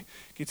trying to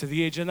get to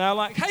the edge. And they're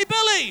like, hey,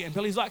 Billy. And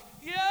Billy's like,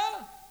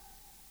 yeah.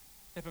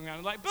 Tapping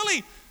around. Like,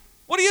 Billy,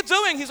 what are you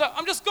doing? He's like,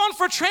 I'm just gone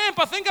for a tramp.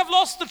 I think I've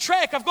lost the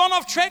track. I've gone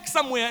off track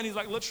somewhere. And he's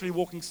like literally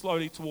walking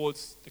slowly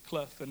towards the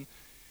cliff.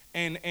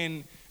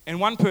 And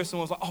one person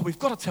was like, oh, we've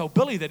got to tell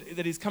Billy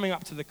that he's coming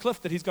up to the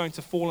cliff, that he's going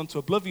to fall into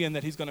oblivion,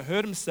 that he's going to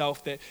hurt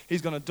himself, that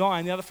he's going to die.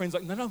 And the other friend's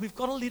like, no, we've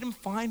got to let him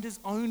find his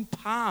own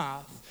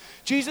path.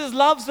 Jesus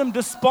loves him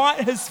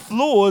despite his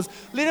flaws.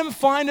 Let him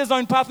find his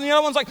own path. And the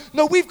other one's like,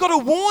 no, we've got to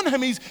warn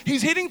him.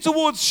 He's heading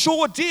towards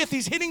sure death.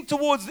 He's heading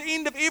towards the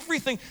end of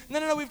everything.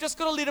 No, we've just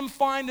got to let him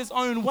find his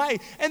own way.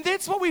 And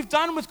that's what we've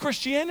done with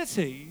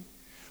Christianity.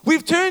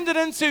 We've turned it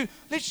into,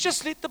 let's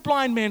just let the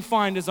blind man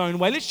find his own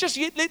way. Let's just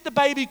let the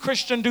baby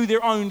Christian do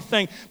their own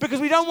thing, because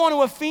we don't want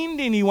to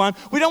offend anyone.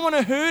 We don't want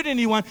to hurt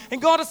anyone.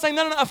 And God is saying,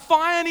 no, a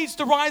fire needs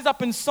to rise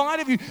up inside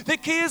of you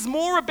that cares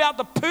more about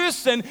the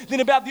person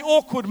than about the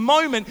awkward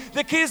moment,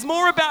 that cares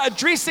more about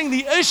addressing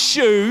the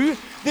issue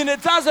than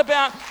it does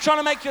about trying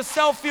to make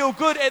yourself feel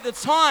good at the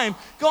time.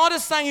 God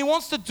is saying he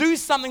wants to do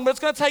something, but it's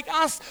going to take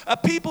us, a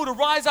people, to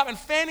rise up and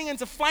fanning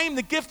into flame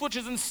the gift which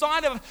is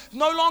inside of us,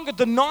 no longer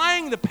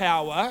denying the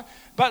power,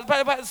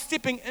 but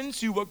stepping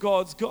into what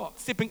God's got,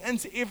 stepping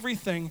into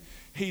everything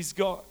he's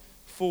got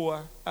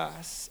for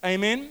us.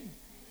 Amen?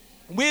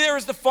 Where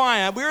is the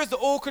fire? Where is the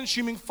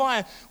all-consuming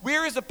fire?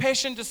 Where is the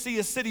passion to see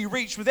a city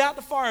reached? Without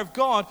the fire of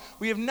God,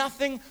 we have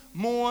nothing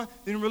more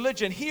than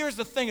religion. Here's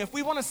the thing. If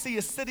we want to see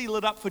a city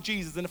lit up for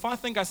Jesus, and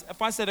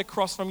if I sat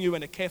across from you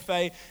in a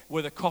cafe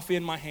with a coffee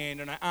in my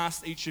hand and I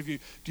asked each of you,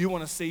 do you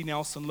want to see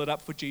Nelson lit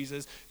up for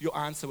Jesus? Your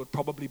answer would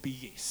probably be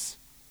yes.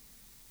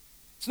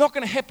 It's not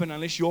going to happen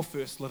unless you're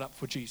first lit up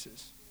for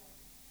Jesus.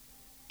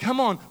 Come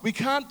on. We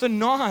can't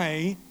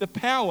deny the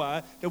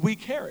power that we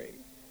carry.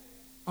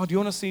 Oh, do you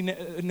want to see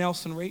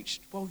Nelson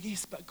reached? Well,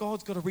 yes, but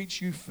God's got to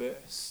reach you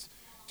first.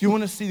 Do you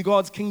want to see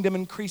God's kingdom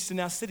increased in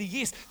our city?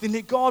 Yes, then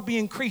let God be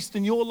increased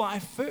in your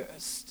life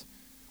first.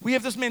 We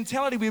have this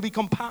mentality where we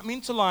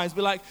compartmentalize.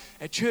 We're like,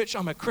 at church,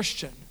 I'm a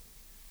Christian.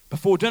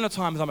 Before dinner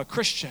times, I'm a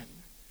Christian.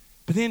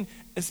 But then,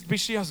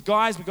 especially us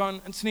guys, we go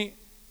on internet,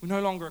 we're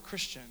no longer a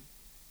Christian.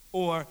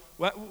 Or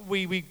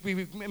we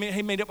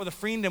meet up with a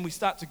friend and we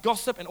start to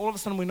gossip and all of a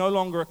sudden we're no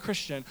longer a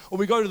Christian. Or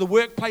we go to the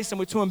workplace and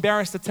we're too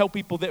embarrassed to tell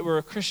people that we're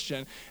a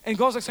Christian. And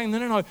God's like saying,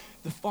 no.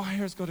 The fire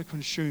has got to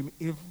consume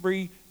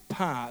every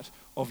part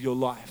of your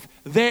life.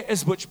 That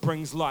is which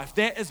brings life.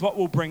 That is what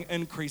will bring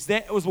increase.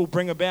 That is what will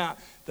bring about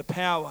the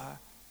power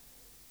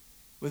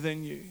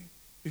within you.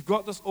 We've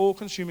got this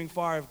all-consuming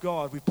fire of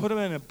God. We've put it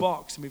in a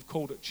box and we've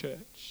called it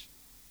church.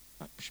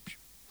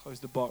 Close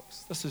the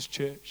box. This is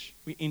church.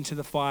 We enter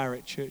the fire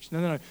at church.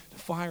 No. The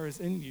fire is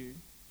in you.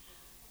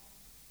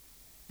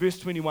 Verse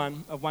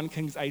 21 of 1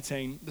 Kings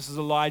 18. This is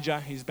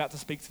Elijah. He's about to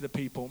speak to the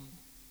people.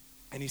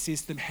 And he says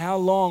to them, how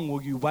long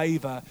will you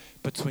waver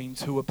between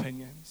two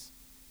opinions?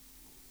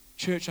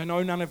 Church, I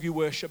know none of you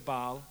worship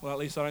Baal. Well, at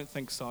least I don't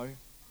think so.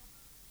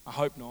 I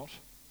hope not.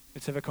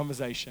 Let's have a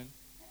conversation.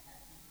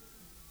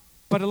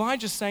 But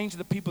Elijah's saying to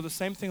the people the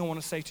same thing I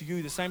want to say to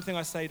you, the same thing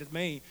I say to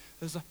me.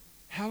 There's a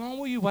how long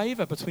will you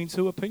waver between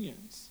two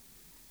opinions?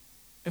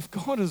 If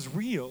God is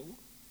real,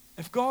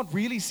 if God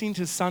really sent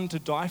his son to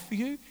die for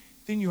you,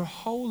 then your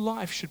whole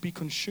life should be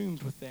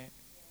consumed with that.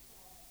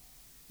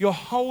 Your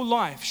whole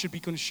life should be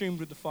consumed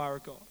with the fire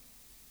of God.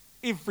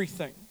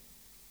 Everything.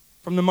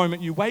 From the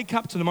moment you wake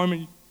up to the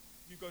moment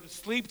you go to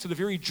sleep to the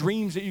very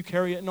dreams that you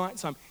carry at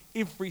nighttime,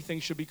 everything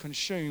should be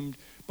consumed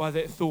by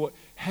that thought.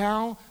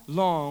 How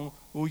long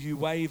will you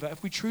waver?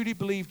 If we truly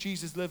believe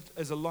Jesus lived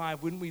as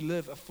alive, wouldn't we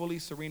live a fully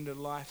surrendered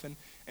life?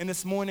 And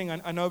this morning,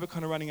 I know we're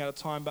kind of running out of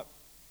time, but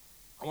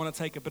I want to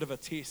take a bit of a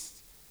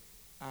test.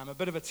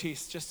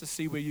 Just to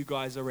see where you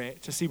guys are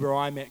at, to see where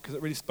I'm at, because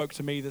it really spoke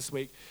to me this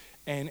week.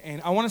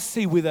 And I want to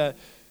see whether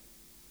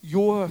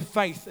your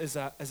faith is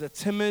a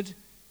timid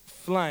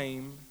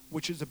flame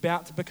which is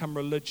about to become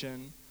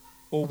religion,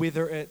 or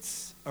whether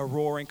it's a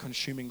roaring,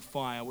 consuming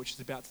fire which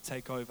is about to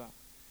take over.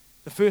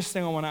 The first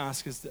thing I want to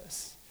ask is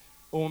this,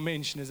 or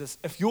mention is this.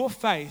 If your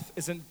faith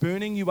isn't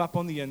burning you up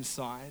on the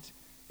inside,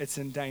 it's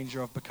in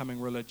danger of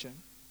becoming religion.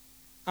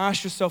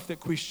 Ask yourself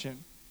that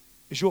question.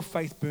 Is your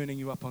faith burning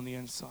you up on the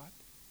inside?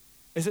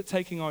 Is it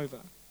taking over?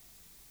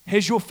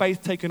 Has your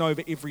faith taken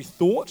over every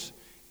thought,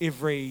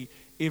 every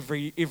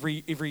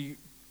day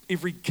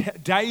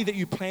that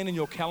you plan in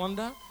your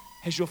calendar?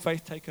 Has your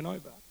faith taken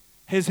over?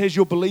 Has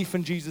your belief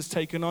in Jesus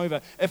taken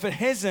over? If it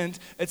hasn't,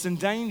 it's in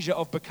danger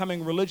of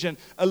becoming religion.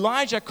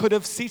 Elijah could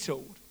have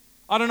settled.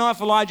 I don't know if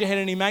Elijah had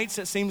any mates.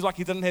 It seems like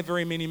he didn't have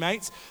very many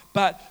mates.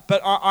 But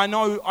I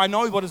know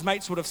what his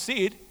mates would have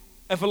said.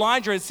 If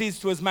Elijah says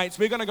to his mates,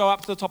 we're going to go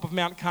up to the top of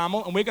Mount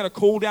Carmel and we're going to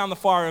call down the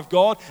fire of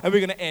God and we're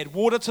going to add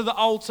water to the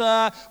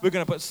altar, we're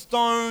going to put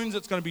stones,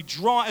 it's going to be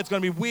dry, it's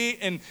going to be wet,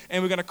 and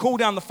we're going to call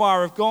down the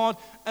fire of God,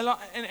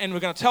 and we're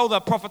going to tell the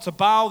prophets of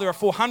Baal, there are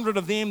 400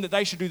 of them, that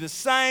they should do the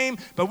same,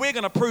 but we're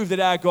going to prove that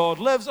our God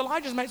lives.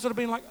 Elijah's mates would have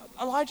been like,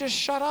 Elijah,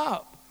 shut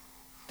up.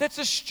 That's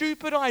a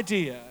stupid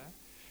idea.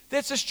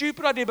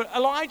 But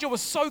Elijah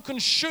was so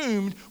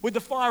consumed with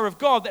the fire of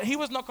God that he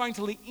was not going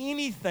to let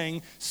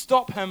anything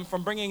stop him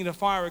from bringing the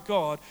fire of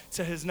God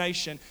to his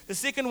nation. The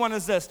second one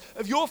is this.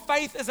 If your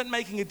faith isn't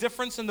making a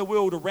difference in the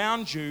world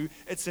around you,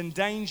 it's in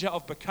danger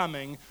of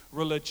becoming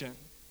religion.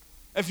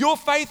 If your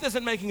faith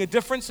isn't making a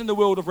difference in the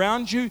world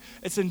around you,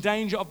 it's in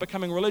danger of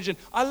becoming religion.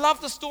 I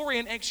love the story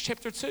in Acts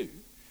chapter 2.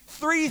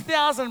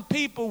 3,000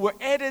 people were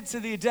added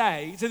to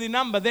their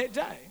number that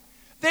day.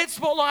 That's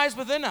what lies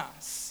within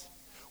us.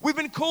 We've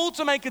been called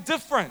to make a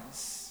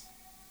difference.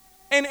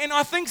 And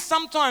I think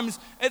sometimes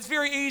it's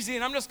very easy,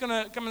 and I'm just going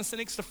to come and sit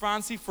next to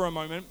Francie for a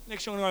moment.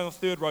 Actually, I'm going to go on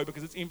the third row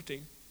because it's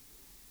empty.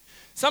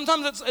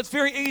 Sometimes it's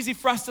very easy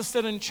for us to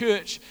sit in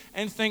church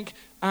and think,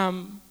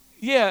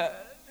 the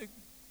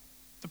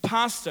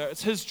pastor,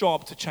 it's his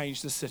job to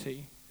change the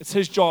city. It's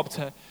his job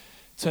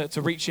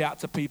to reach out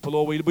to people.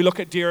 Or we look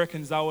at Derek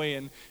and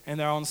Zoe and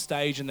they're on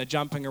stage and they're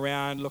jumping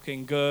around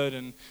looking good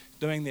and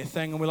doing their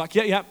thing. And we're like,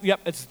 yep,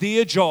 it's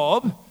their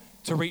job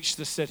to reach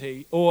the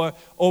city. Or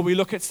we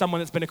look at someone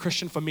that's been a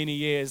Christian for many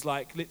years,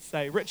 like let's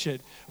say Richard.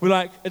 We're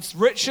like, it's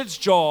Richard's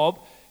job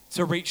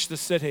to reach the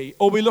city.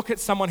 Or we look at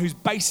someone who's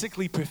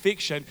basically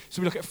perfection.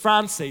 So we look at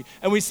Francie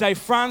and we say,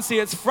 Francie,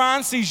 it's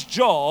Francie's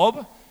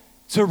job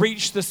to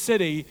reach the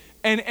city.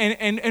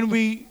 And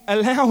we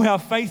allow our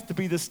faith to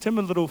be this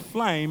timid little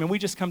flame, and we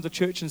just come to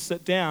church and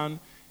sit down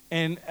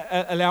and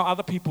allow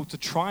other people to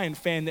try and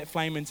fan that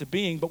flame into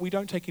being, but we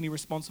don't take any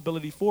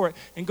responsibility for it.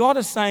 And God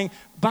is saying,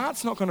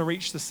 Bart's not going to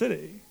reach the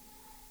city.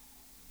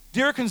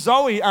 Derek and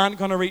Zoe aren't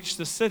going to reach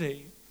the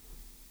city.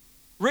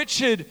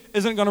 Richard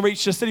isn't going to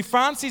reach the city.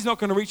 Francie's not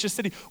going to reach the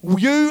city.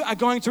 You are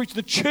going to reach,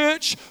 the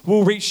church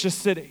will reach the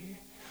city.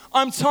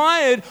 I'm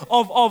tired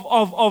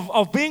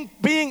of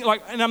being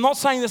like, and I'm not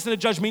saying this in a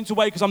judgmental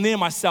way because I'm there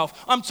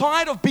myself. I'm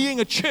tired of being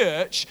a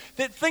church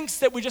that thinks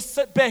that we just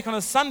sit back on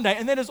a Sunday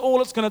and that is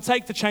all it's going to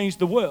take to change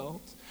the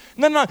world.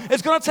 No,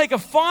 it's going to take a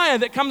fire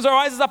that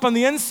rises up on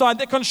the inside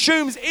that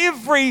consumes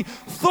every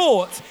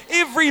thought,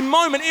 every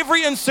moment,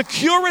 every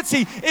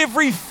insecurity,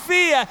 every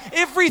fear,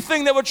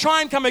 everything that would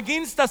try and come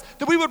against us,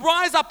 that we would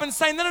rise up and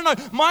say, no,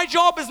 my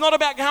job is not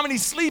about how many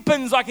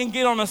sleep-ins I can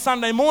get on a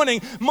Sunday morning.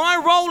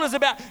 My role is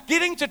about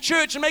getting to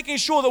church and making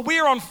sure that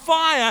we're on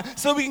fire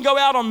so that we can go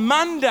out on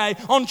Monday,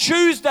 on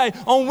Tuesday,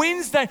 on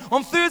Wednesday,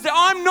 on Thursday.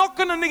 I'm not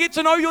going to get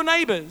to know your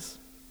neighbors.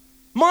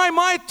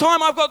 My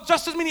time, I've got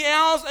just as many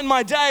hours in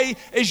my day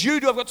as you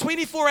do. I've got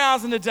 24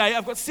 hours in a day.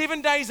 I've got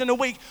 7 days in a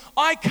week.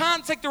 I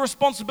can't take the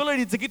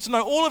responsibility to get to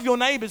know all of your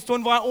neighbors, to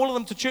invite all of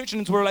them to church and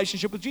into a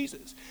relationship with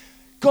Jesus.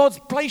 God's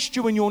placed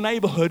you in your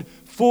neighborhood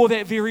for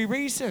that very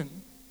reason.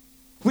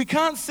 We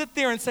can't sit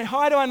there and say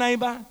hi to our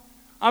neighbor.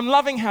 I'm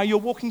loving how you're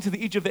walking to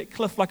the edge of that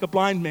cliff like a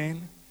blind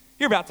man.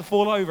 You're about to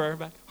fall over,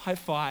 but high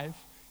five.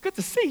 Good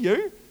to see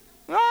you.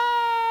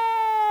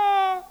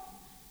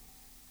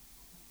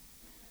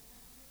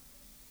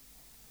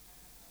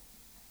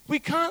 We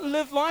can't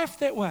live life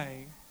that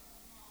way.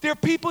 There are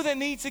people that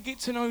need to get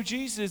to know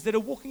Jesus that are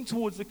walking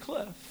towards the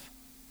cliff.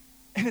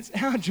 And it's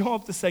our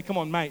job to say, come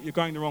on, mate, you're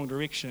going the wrong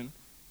direction.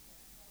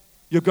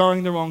 You're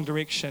going the wrong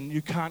direction.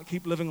 You can't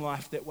keep living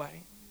life that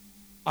way.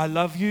 I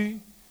love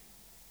you,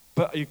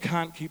 but you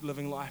can't keep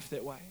living life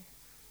that way.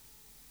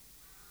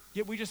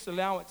 Yet we just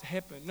allow it to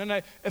happen.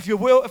 No, if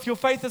your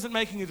faith isn't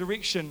making a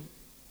direction,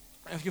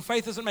 if your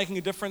faith isn't making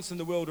a difference in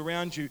the world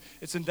around you,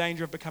 it's in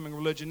danger of becoming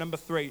religion. Number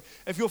 3,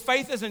 if your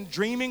faith isn't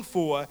dreaming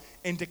for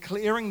and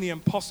declaring the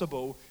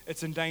impossible,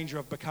 it's in danger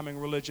of becoming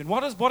religion.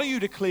 What are you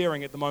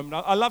declaring at the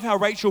moment? I love how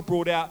Rachel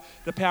brought out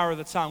the power of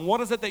the tongue.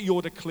 What is it that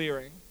you're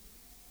declaring?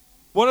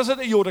 What is it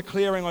that you're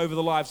declaring over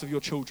the lives of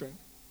your children?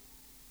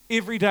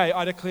 Every day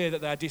I declare that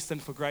they are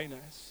destined for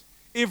greatness.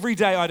 Every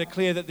day I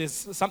declare that there's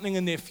something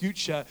in their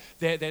future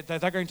that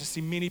they're going to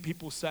see many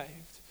people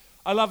saved.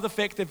 I love the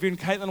fact that when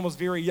Caitlin was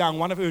very young,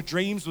 one of her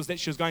dreams was that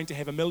she was going to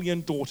have 1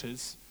 million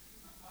daughters.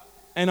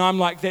 And I'm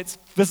like, that's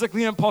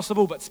physically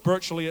impossible, but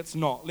spiritually it's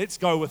not. Let's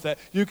go with it.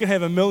 You can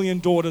have 1 million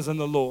daughters in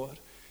the Lord.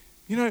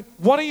 You know,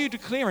 what are you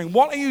declaring?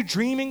 What are you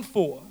dreaming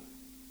for?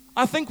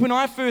 I think when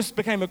I first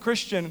became a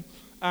Christian,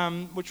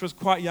 which was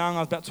quite young, I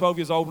was about 12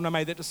 years old when I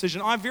made that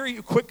decision, I very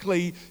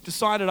quickly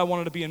decided I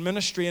wanted to be in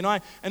ministry. And I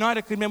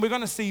declared, man, we're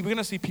going to see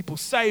people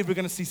saved, we're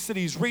going to see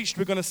cities reached,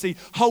 we're going to see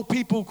whole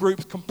people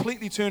groups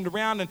completely turned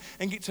around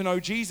and get to know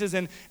Jesus.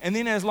 And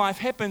then as life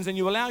happens and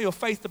you allow your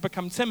faith to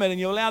become timid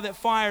and you allow that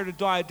fire to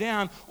die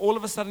down, all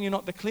of a sudden you're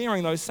not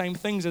declaring those same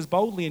things as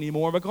boldly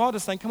anymore. But God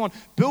is saying, come on,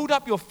 build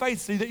up your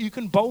faith so that you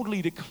can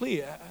boldly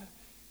declare,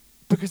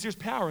 because there's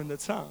power in the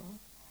tongue.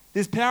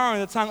 There's power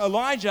in the tongue.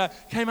 Elijah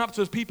came up to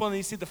his people and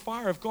he said, the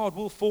fire of God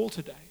will fall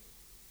today.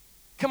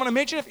 Come on,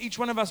 imagine if each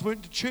one of us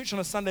went to church on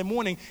a Sunday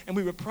morning and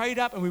we were prayed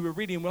up and we were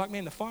ready and we're like,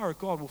 man, the fire of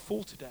God will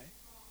fall today.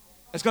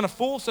 It's going to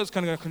fall, so it's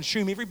going to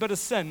consume every bit of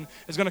sin.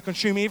 It's going to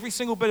consume every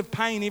single bit of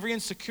pain, every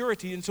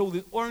insecurity, until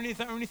the only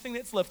thing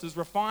that's left is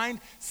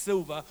refined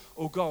silver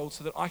or gold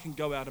so that I can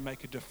go out and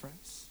make a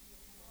difference.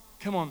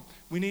 Come on,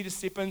 we need to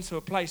step into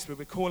a place where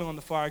we're calling on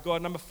the fire of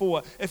God. Number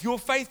 4, if your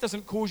faith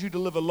doesn't cause you to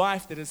live a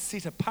life that is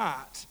set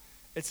apart,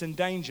 it's in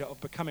danger of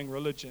becoming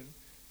religion.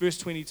 Verse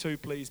 22,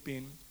 please,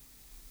 Ben.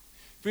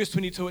 Verse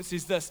 22, it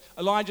says this.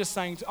 Elijah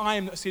saying, I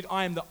am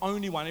the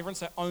only one. Everyone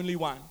say, only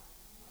one.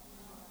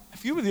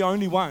 If you were the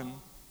only one,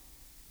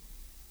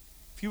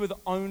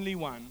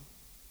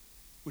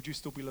 would you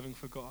still be living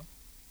for God?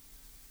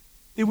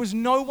 There was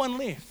no one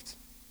left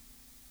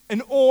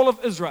in all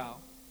of Israel.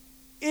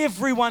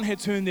 Everyone had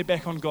turned their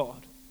back on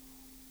God.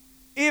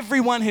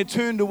 Everyone had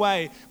turned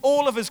away.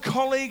 All of his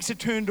colleagues had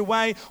turned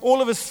away.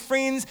 All of his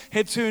friends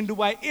had turned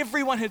away.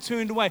 Everyone had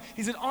turned away.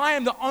 He said, I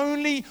am the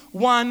only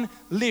one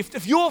left.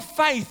 If your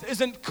faith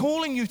isn't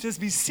calling you to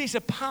be set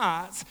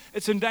apart,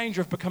 it's in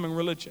danger of becoming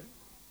religion.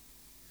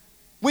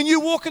 When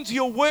you walk into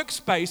your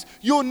workspace,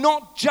 you're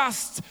not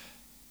just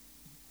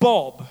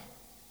Bob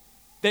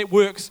that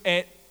works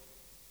at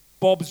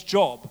Bob's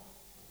job.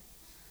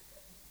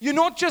 You're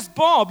not just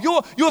Bob.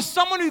 You're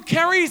someone who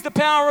carries the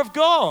power of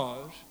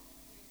God.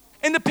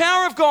 And the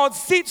power of God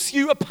sets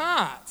you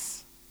apart.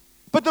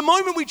 But the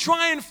moment we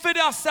try and fit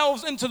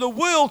ourselves into the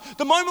world,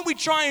 the moment we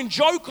try and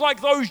joke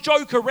like those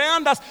joke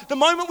around us, the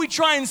moment we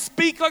try and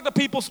speak like the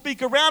people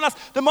speak around us,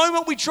 the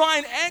moment we try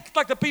and act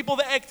like the people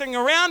that are acting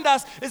around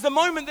us, is the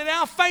moment that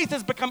our faith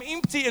has become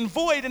empty and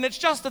void, and it's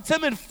just a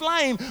timid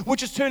flame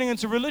which is turning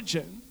into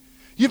religion.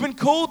 You've been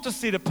called to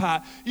set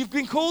apart. You've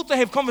been called to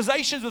have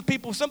conversations with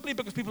people simply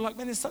because people are like,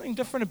 man, there's something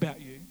different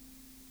about you.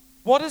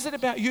 What is it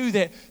about you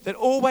that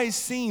always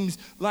seems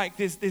like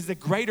there's a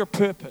greater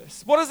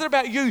purpose? What is it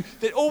about you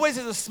that always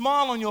has a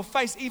smile on your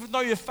face, even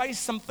though you face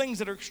some things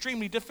that are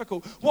extremely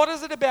difficult? What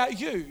is it about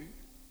you?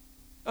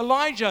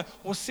 Elijah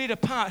was set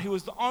apart. He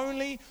was the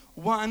only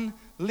one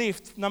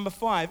left. Number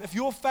 5, if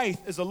your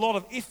faith is a lot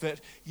of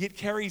effort, yet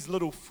carries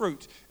little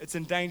fruit, it's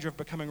in danger of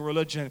becoming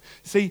religion.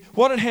 See,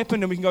 what had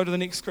happened, and we can go to the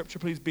next scripture,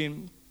 please,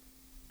 Ben,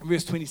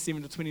 verse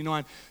 27 to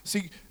 29.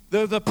 See,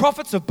 the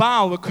prophets of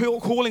Baal were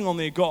calling on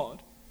their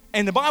God.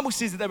 And the Bible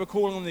says that they were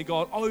calling on their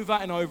God over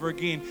and over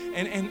again.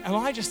 And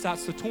Elijah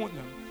starts to taunt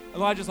them.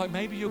 Elijah's like,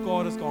 maybe your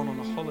God has gone on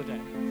a holiday.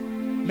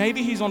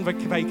 Maybe he's on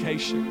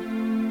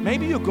vacation.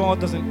 Maybe your God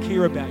doesn't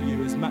care about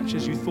you as much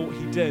as you thought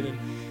he did.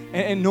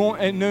 And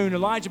at noon,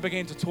 Elijah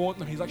began to taunt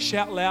them. He's like,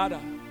 shout louder.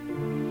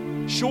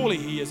 Surely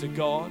he is a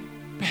God.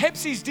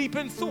 Perhaps he's deep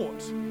in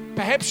thought.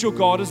 Perhaps your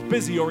God is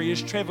busy or he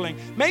is traveling.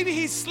 Maybe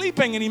he's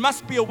sleeping and he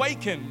must be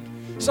awakened.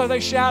 So they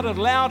shouted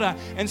louder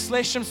and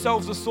slashed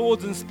themselves with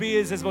swords and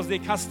spears, as was their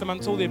custom,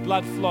 until their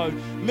blood flowed.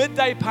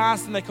 Midday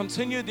passed, and they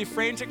continued their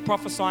frantic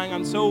prophesying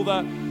until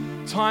the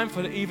time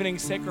for the evening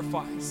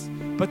sacrifice.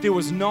 But there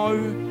was no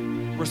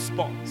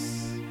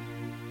response.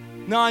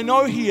 Now, I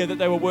know here that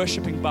they were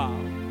worshipping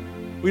Baal.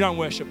 We don't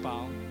worship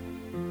Baal.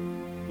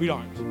 We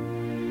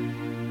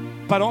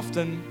don't. But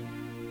often,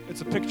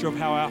 it's a picture of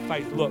how our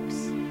faith looks.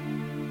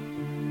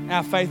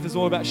 Our faith is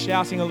all about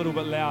shouting a little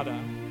bit louder.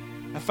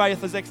 Our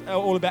faith is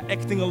all about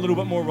acting a little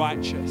bit more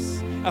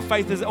righteous. Our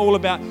faith is all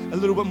about a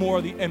little bit more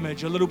of the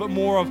image, a little bit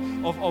more of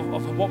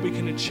what we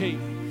can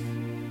achieve.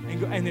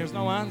 And there's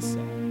no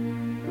answer.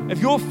 If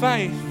your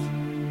faith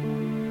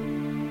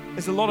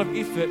is a lot of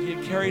effort,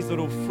 yet carries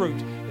little fruit,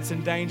 it's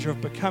in danger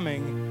of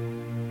becoming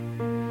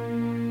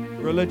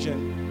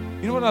religion.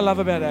 You know what I love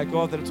about our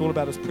God? That it's all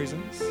about His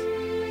presence.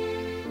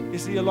 You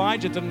see,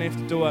 Elijah didn't have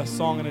to do a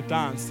song and a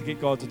dance to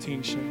get God's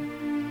attention.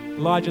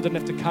 Elijah didn't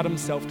have to cut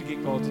himself to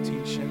get God's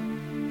attention.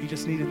 He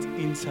just needed to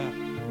enter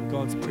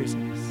God's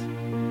presence.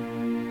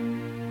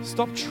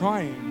 Stop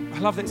trying. I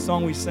love that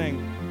song we sing.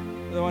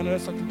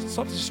 It's like,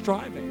 stop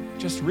striving.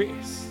 Just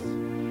rest.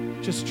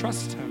 Just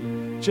trust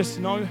Him. Just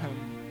know Him.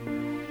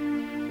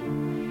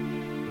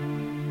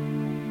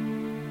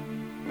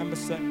 Number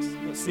 7.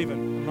 I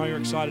know you're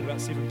excited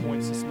about 7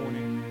 points this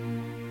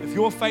morning. If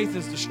your faith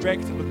is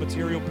distracted with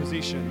material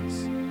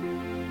possessions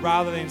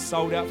rather than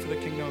sold out for the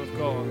kingdom of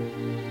God,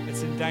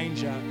 it's in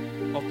danger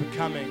of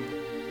becoming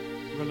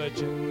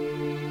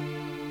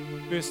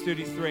religion. Verse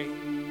 33.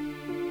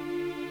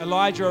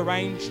 Elijah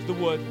arranged the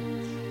wood.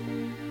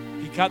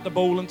 He cut the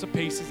bull into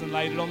pieces and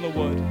laid it on the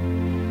wood.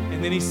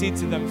 And then he said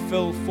to them,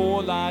 fill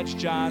 4 large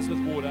jars with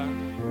water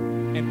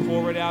and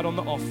pour it out on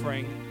the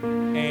offering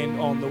and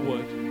on the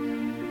wood.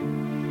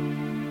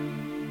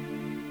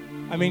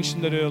 I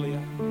mentioned it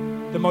earlier.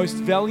 The most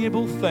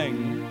valuable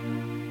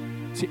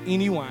thing to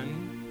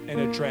anyone in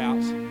a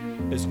drought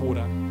is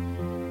water.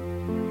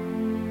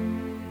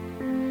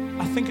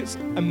 I think it's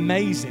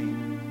amazing.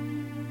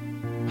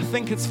 I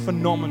think it's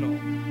phenomenal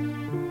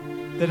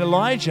that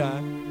Elijah,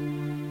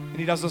 and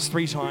he does this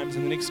 3 times,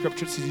 and the next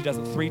scripture says he does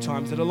it 3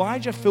 times, that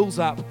Elijah fills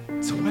up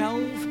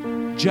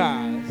 12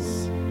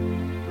 jars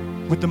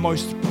with the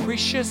most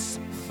precious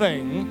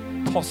thing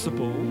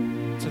possible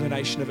to the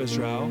nation of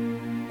Israel,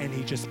 and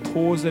he just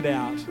pours it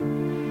out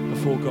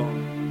before God.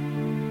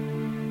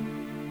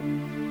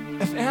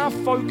 If our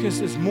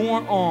focus is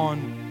more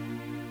on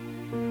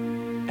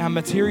our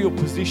material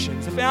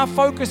possessions, if our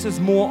focus is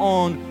more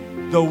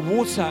on the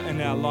water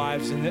in our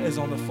lives than it is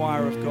on the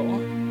fire of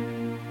God,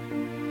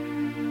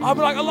 I'll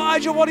be like,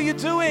 Elijah, what are you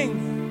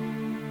doing?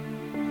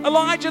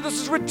 Elijah,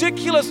 this is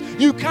ridiculous.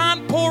 You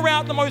can't pour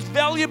out the most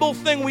valuable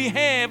thing we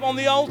have on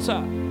the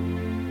altar.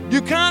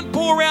 You can't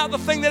pour out the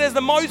thing that has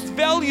the most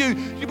value.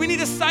 We need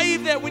to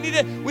save that. We need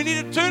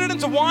to turn it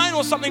into wine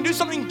or something. Do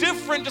something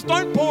different. Just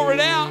don't pour it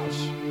out.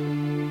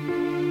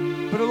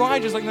 But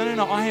Elijah's like,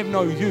 no, I have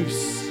no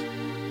use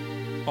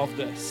of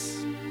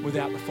this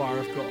without the fire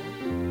of God.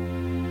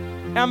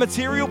 Our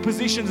material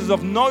possessions is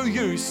of no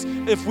use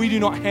if we do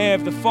not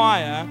have the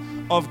fire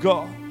of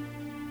God.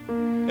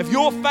 If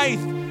your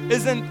faith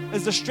is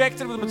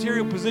distracted with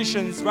material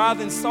possessions rather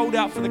than sold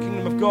out for the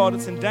kingdom of God,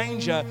 it's in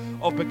danger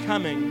of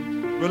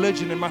becoming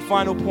religion. And my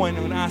final point,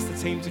 I'm going to ask the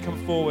team to come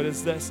forward,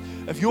 is this.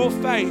 If your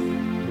faith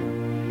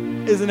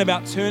isn't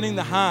about turning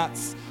the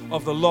hearts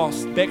of the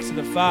lost back to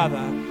the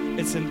Father,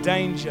 it's in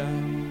danger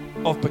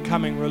of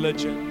becoming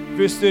religion.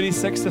 Verse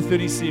 36 to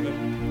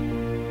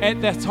 37.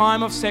 At the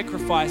time of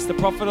sacrifice, the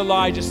prophet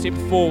Elijah stepped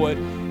forward.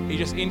 He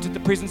just entered the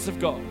presence of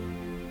God.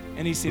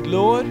 And he said,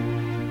 Lord,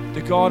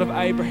 the God of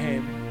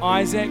Abraham,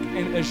 Isaac,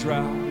 and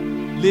Israel,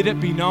 let it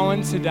be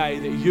known today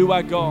that you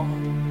are God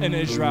in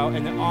Israel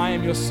and that I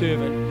am your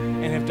servant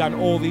and have done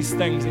all these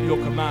things at your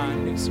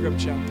command. Next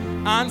scripture.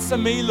 Answer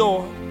me,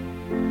 Lord.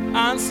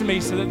 Answer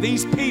me so that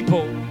these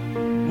people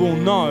will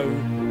know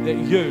that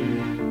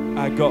you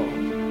are God.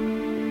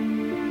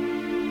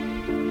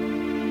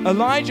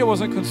 Elijah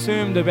wasn't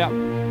concerned about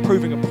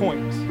proving a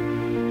point.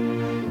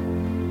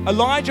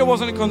 Elijah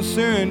wasn't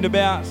concerned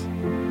about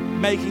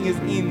making his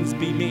ends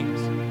be met.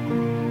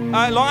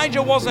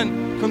 Elijah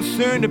wasn't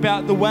concerned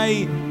about the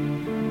way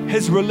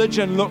his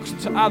religion looked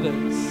to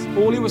others.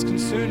 All he was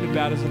concerned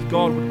about is if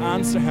God would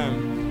answer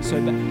him so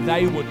that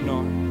they would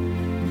know.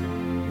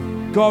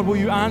 God, will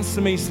you answer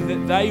me so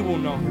that they will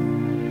know?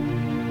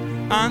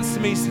 Answer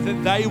me so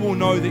that they will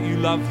know that you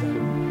love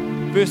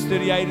them. Verse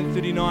 38 and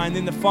 39,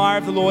 then the fire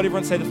of the Lord,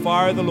 everyone say the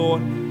fire of the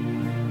Lord.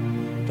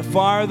 The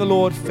fire of the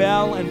Lord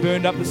fell and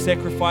burned up the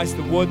sacrifice,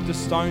 the wood, the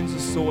stones, the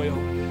soil.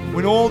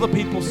 When all the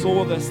people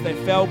saw this, they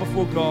fell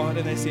before God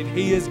and they said,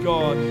 He is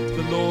God,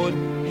 the Lord,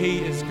 He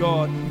is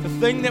God. The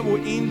thing that will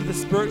end the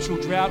spiritual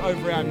drought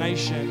over our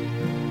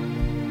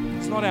nation,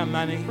 it's not our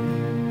money.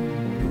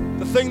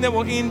 The thing that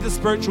will end the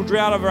spiritual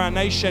drought over our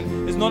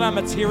nation is not our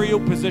material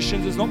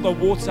possessions, it's not the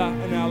water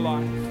in our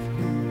life.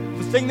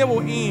 The thing that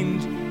will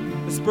end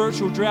the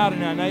spiritual drought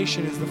in our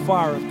nation is the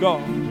fire of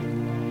God.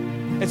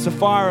 It's the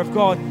fire of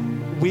God.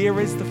 Where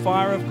is the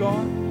fire of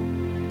God?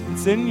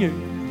 It's in you.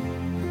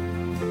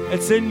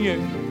 It's in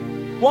you.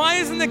 Why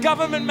isn't the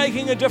government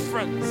making a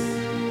difference?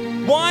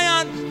 Why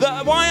aren't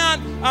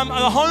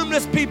the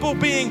homeless people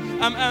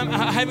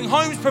having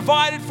homes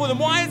provided for them?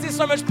 Why is there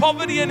so much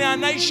poverty in our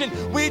nation?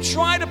 We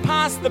try to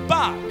pass the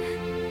buck.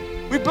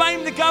 We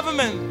blame the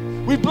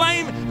government. We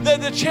blame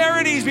the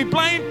charities. We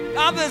blame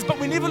others, but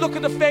we never look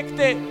at the fact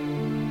that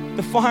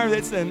the fire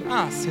that's in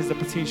us has the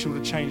potential to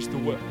change the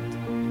world.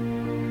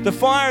 The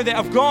fire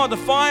of God,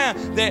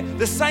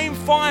 the same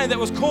fire that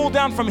was called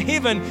down from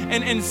heaven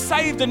and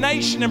saved a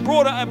nation and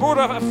brought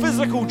a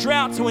physical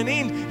drought to an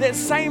end, that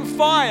same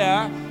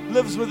fire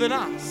lives within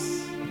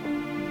us.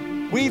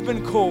 We've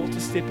been called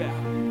to step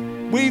out.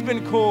 We've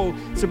been called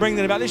to bring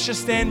that about. Let's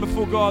just stand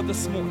before God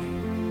this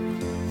morning.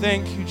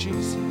 Thank you,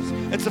 Jesus.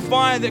 It's a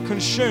fire that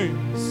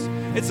consumes.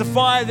 It's a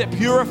fire that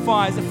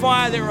purifies, a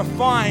fire that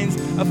refines,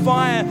 a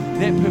fire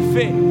that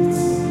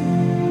perfects.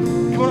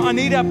 I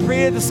need our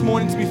prayer this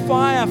morning to be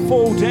fire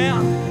fall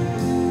down.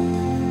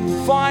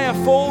 Fire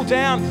fall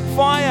down.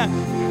 Fire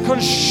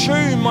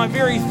consume my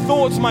very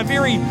thoughts, my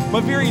very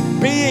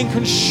being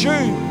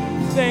consume.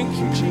 Thank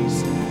you,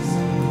 Jesus.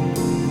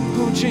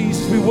 Oh,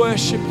 Jesus, we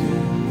worship you.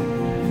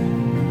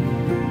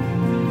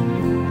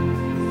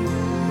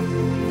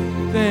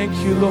 Thank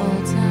you,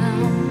 Lord.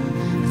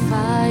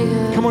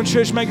 Come on,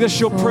 church, make this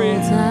your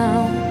prayer.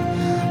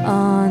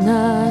 On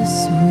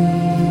us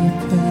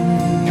we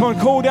pray. Come on,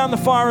 call down the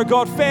fire of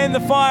God. Fan the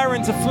fire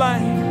into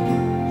flame.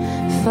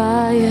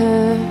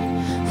 Fire,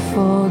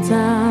 fall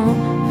down.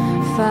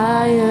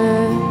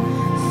 Fire,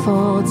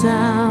 fall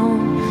down.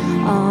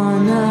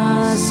 On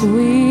us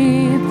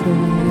we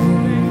pray.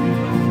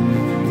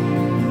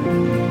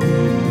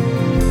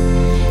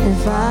 And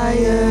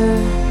fire,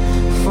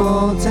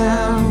 fall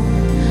down.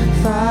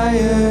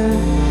 Fire,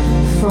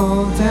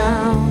 fall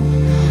down.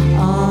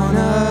 On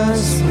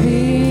us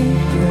we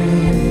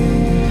pray.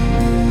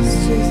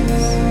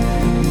 Jesus.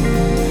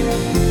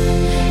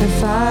 And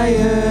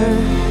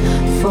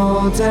fire,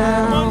 fall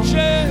down.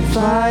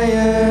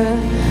 Fire,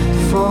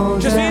 fall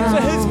Just down.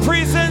 enter His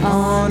presence.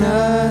 On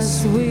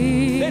us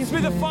we Let's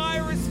be the fire.